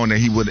have known that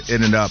he would have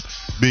ended up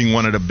being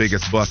one of the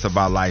biggest busts of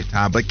our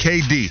lifetime? But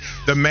KD,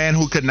 the man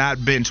who could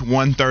not bench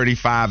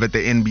 135 at the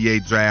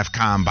NBA draft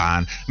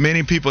combine.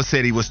 Many people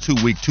said he was too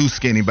weak, too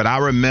skinny. But I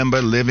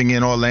remember living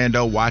in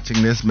Orlando,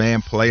 watching this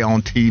man play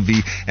on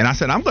TV. And I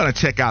said, I'm going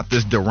to check out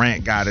this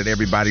Durant guy that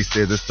everybody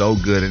says is so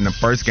good. And the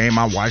first game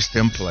I watched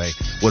him play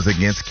was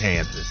against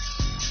Kansas.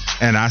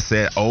 And I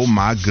said, oh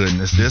my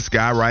goodness, this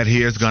guy right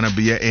here is going to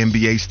be an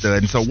NBA stud.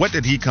 And so what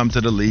did he come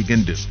to the league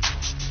and do?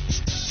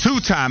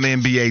 2-time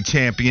NBA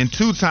champion,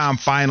 2-time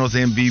finals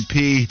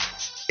MVP,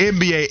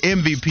 NBA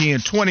MVP in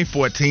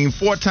 2014,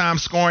 4-time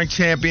scoring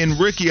champion,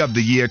 rookie of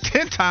the year,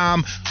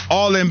 10-time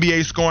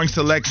All-NBA scoring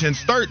selection,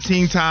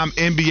 13-time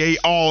NBA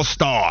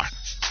All-Star.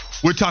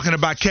 We're talking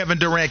about Kevin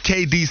Durant,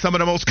 KD, some of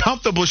the most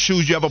comfortable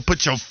shoes you ever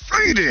put your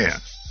feet in.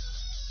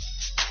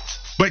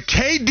 But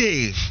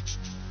KD,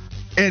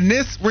 in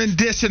this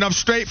rendition of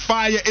Straight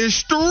Fire, is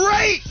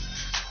straight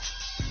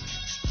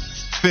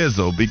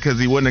fizzle because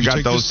he wouldn't have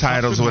got those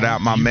titles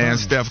without my man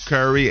Steph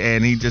Curry,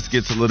 and he just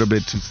gets a little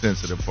bit too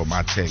sensitive for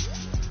my take.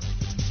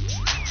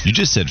 You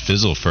just said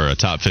fizzle for a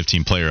top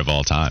 15 player of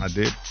all time. I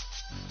did.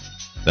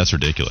 That's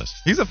ridiculous.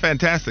 He's a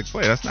fantastic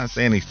player. That's not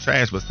saying he's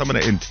trash, but some of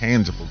the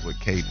intangibles with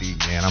KD,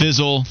 man.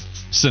 Fizzle,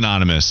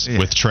 synonymous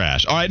with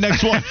trash. All right,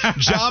 next one.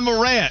 John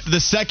Morant, the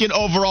second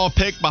overall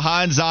pick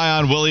behind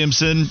Zion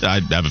Williamson.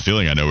 I have a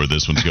feeling I know where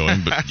this one's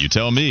going, but you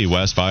tell me,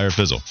 Wes, fire or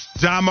fizzle.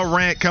 John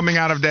Morant coming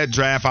out of that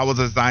draft. I was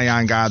a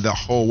Zion guy the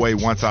whole way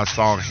once I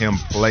saw him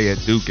play at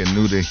Duke and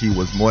knew that he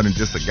was more than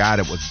just a guy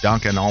that was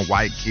dunking on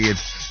white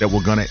kids that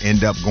were going to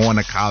end up going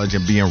to college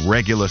and being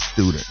regular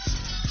students.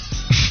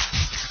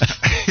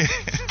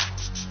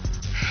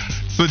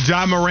 So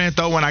John Morant,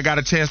 though, when I got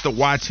a chance to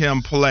watch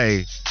him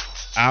play,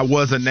 I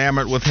was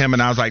enamored with him,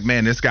 and I was like,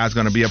 man, this guy's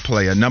going to be a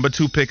player. Number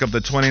 2 pick of the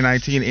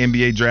 2019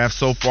 NBA draft.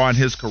 So far in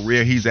his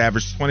career, he's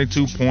averaged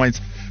 22 points,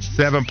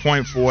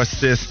 7.4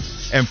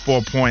 assists, and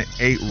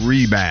 4.8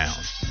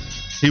 rebounds.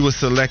 He was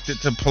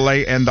selected to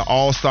play in the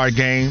All-Star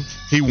game.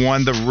 He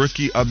won the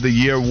Rookie of the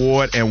Year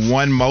award and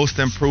won Most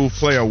Improved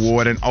Player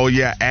award. And, oh,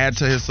 yeah, add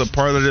to his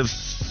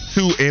superlatives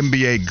 2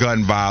 NBA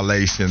gun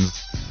violations,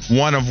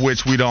 one of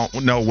which we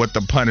don't know what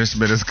the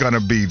punishment is going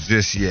to be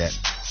just yet.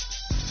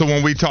 So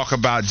when we talk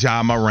about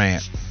John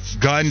Morant,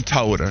 gun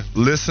toter,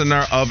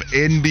 listener of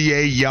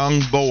NBA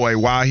Young Boy,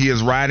 while he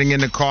is riding in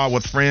the car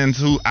with friends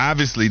who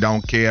obviously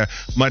don't care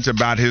much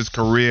about his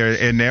career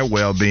and their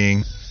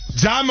well-being,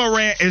 John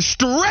Morant is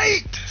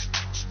straight.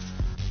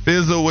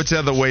 Fizzle, which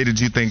other way did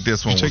you think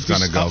this one was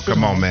going to go?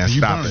 Come on, man,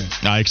 stop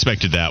it. I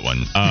expected that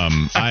one.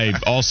 I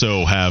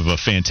also have a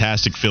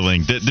fantastic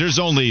feeling that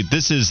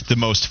this is the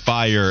most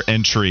fire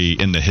entry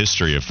in the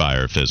history of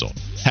Fire or Fizzle.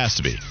 Has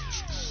to be.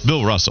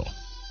 Bill Russell,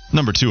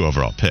 number 2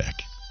 overall pick.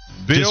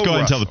 Just go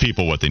ahead and tell the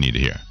people what they need to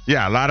hear.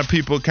 Yeah, a lot of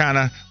people kind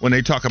of, when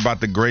they talk about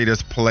the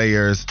greatest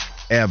players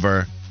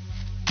ever,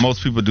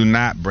 most people do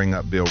not bring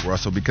up Bill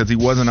Russell because he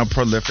wasn't a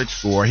prolific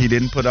scorer. He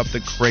didn't put up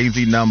the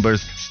crazy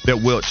numbers that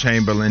Wilt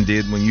Chamberlain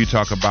did when you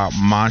talk about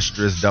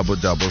monstrous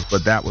double-doubles,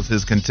 but that was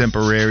his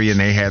contemporary, and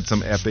they had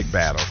some epic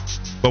battles.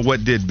 But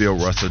what did Bill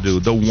Russell do?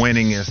 The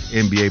winningest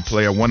NBA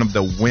player, one of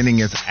the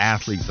winningest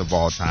athletes of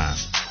all time,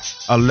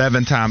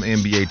 11-time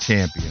NBA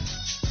champion,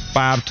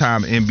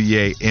 5-time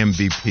NBA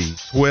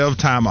MVP,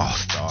 12-time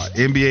All-Star,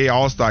 NBA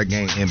All-Star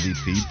Game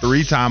MVP,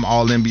 3-time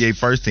All-NBA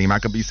First Team. I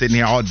could be sitting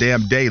here all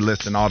damn day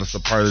listing all the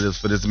superlatives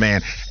for this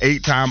man.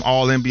 8-time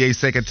All-NBA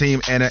Second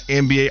Team and an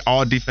NBA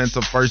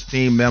All-Defensive First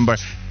Team member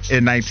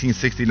in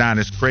 1969.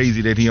 It's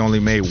crazy that he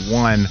only made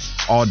 1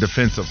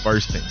 All-Defensive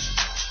First Team.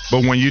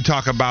 But when you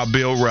talk about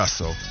Bill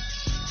Russell,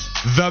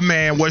 the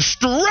man was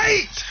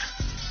straight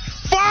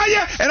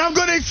fire, and I'm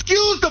going to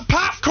excuse the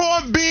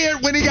popcorn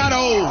beard when he got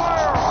old.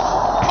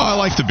 Oh, I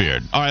like the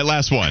beard. All right,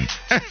 last one.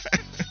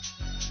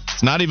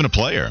 It's not even a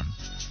player.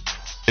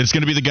 It's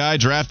going to be the guy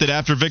drafted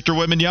after Victor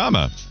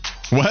Wembanyama.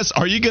 Wes,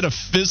 are you going to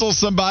fizzle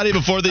somebody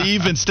before they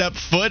even step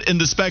foot in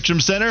the Spectrum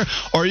Center,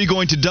 or are you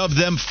going to dub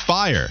them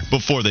fire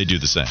before they do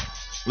the same?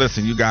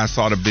 Listen, you guys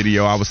saw the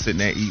video. I was sitting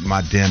there eating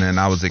my dinner, and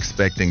I was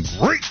expecting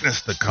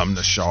greatness to come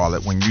to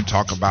Charlotte when you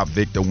talk about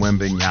Victor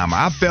Wembanyama.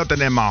 I felt it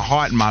in my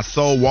heart and my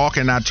soul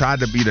walking. I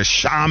tried to be the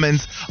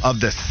shamans of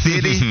the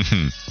city.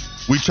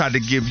 We tried to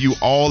give you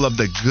all of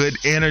the good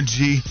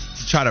energy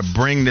to try to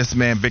bring this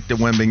man, Victor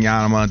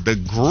Wembanyama, the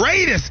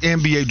greatest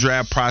NBA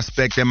draft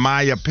prospect, in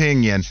my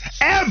opinion,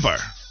 ever.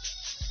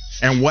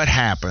 And what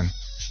happened?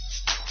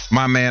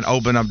 My man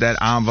opened up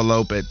that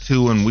envelope at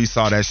 2, and we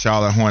saw that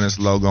Charlotte Hornets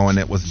logo, and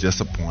it was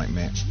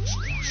disappointment.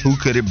 Who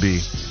could it be?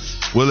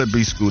 Will it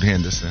be Scoot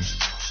Henderson?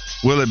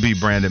 Will it be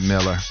Brandon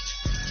Miller?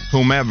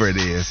 Whomever it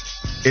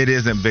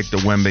isn't Victor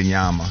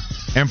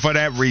Wembanyama. And for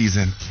that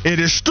reason, it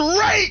is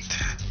straight.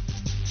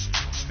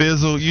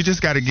 Fizzle, you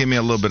just got to give me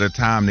a little bit of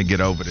time to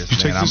get over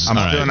this, man. I'm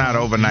still not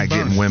overnight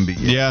getting Wemby yet.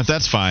 Yeah,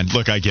 that's fine.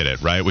 Look, I get it,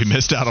 right? We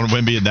missed out on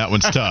Wemby, and that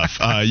one's tough.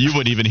 You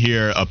wouldn't even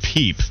hear a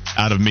peep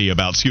out of me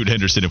about Scoot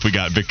Henderson if we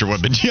got Victor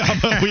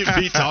Wembanyama. We'd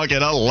be talking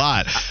a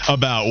lot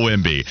about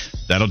Wemby.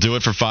 That'll do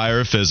it for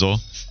Fire or Fizzle,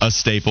 a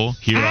staple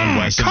here on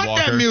Wes and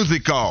Walker. Cut that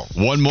music off.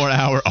 One more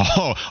hour.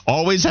 Oh,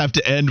 always have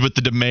to end with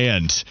the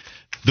demand.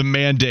 The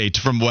mandate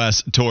from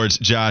Wes towards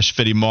Josh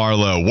Fitty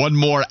Marlowe. One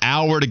more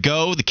hour to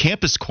go. The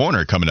Campus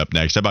Corner coming up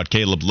next. How about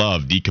Caleb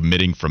Love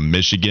decommitting from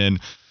Michigan?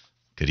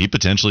 Could he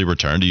potentially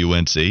return to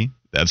UNC?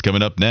 That's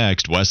coming up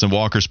next. Wes and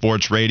Walker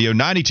Sports Radio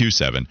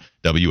 92.7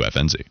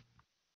 WFNZ.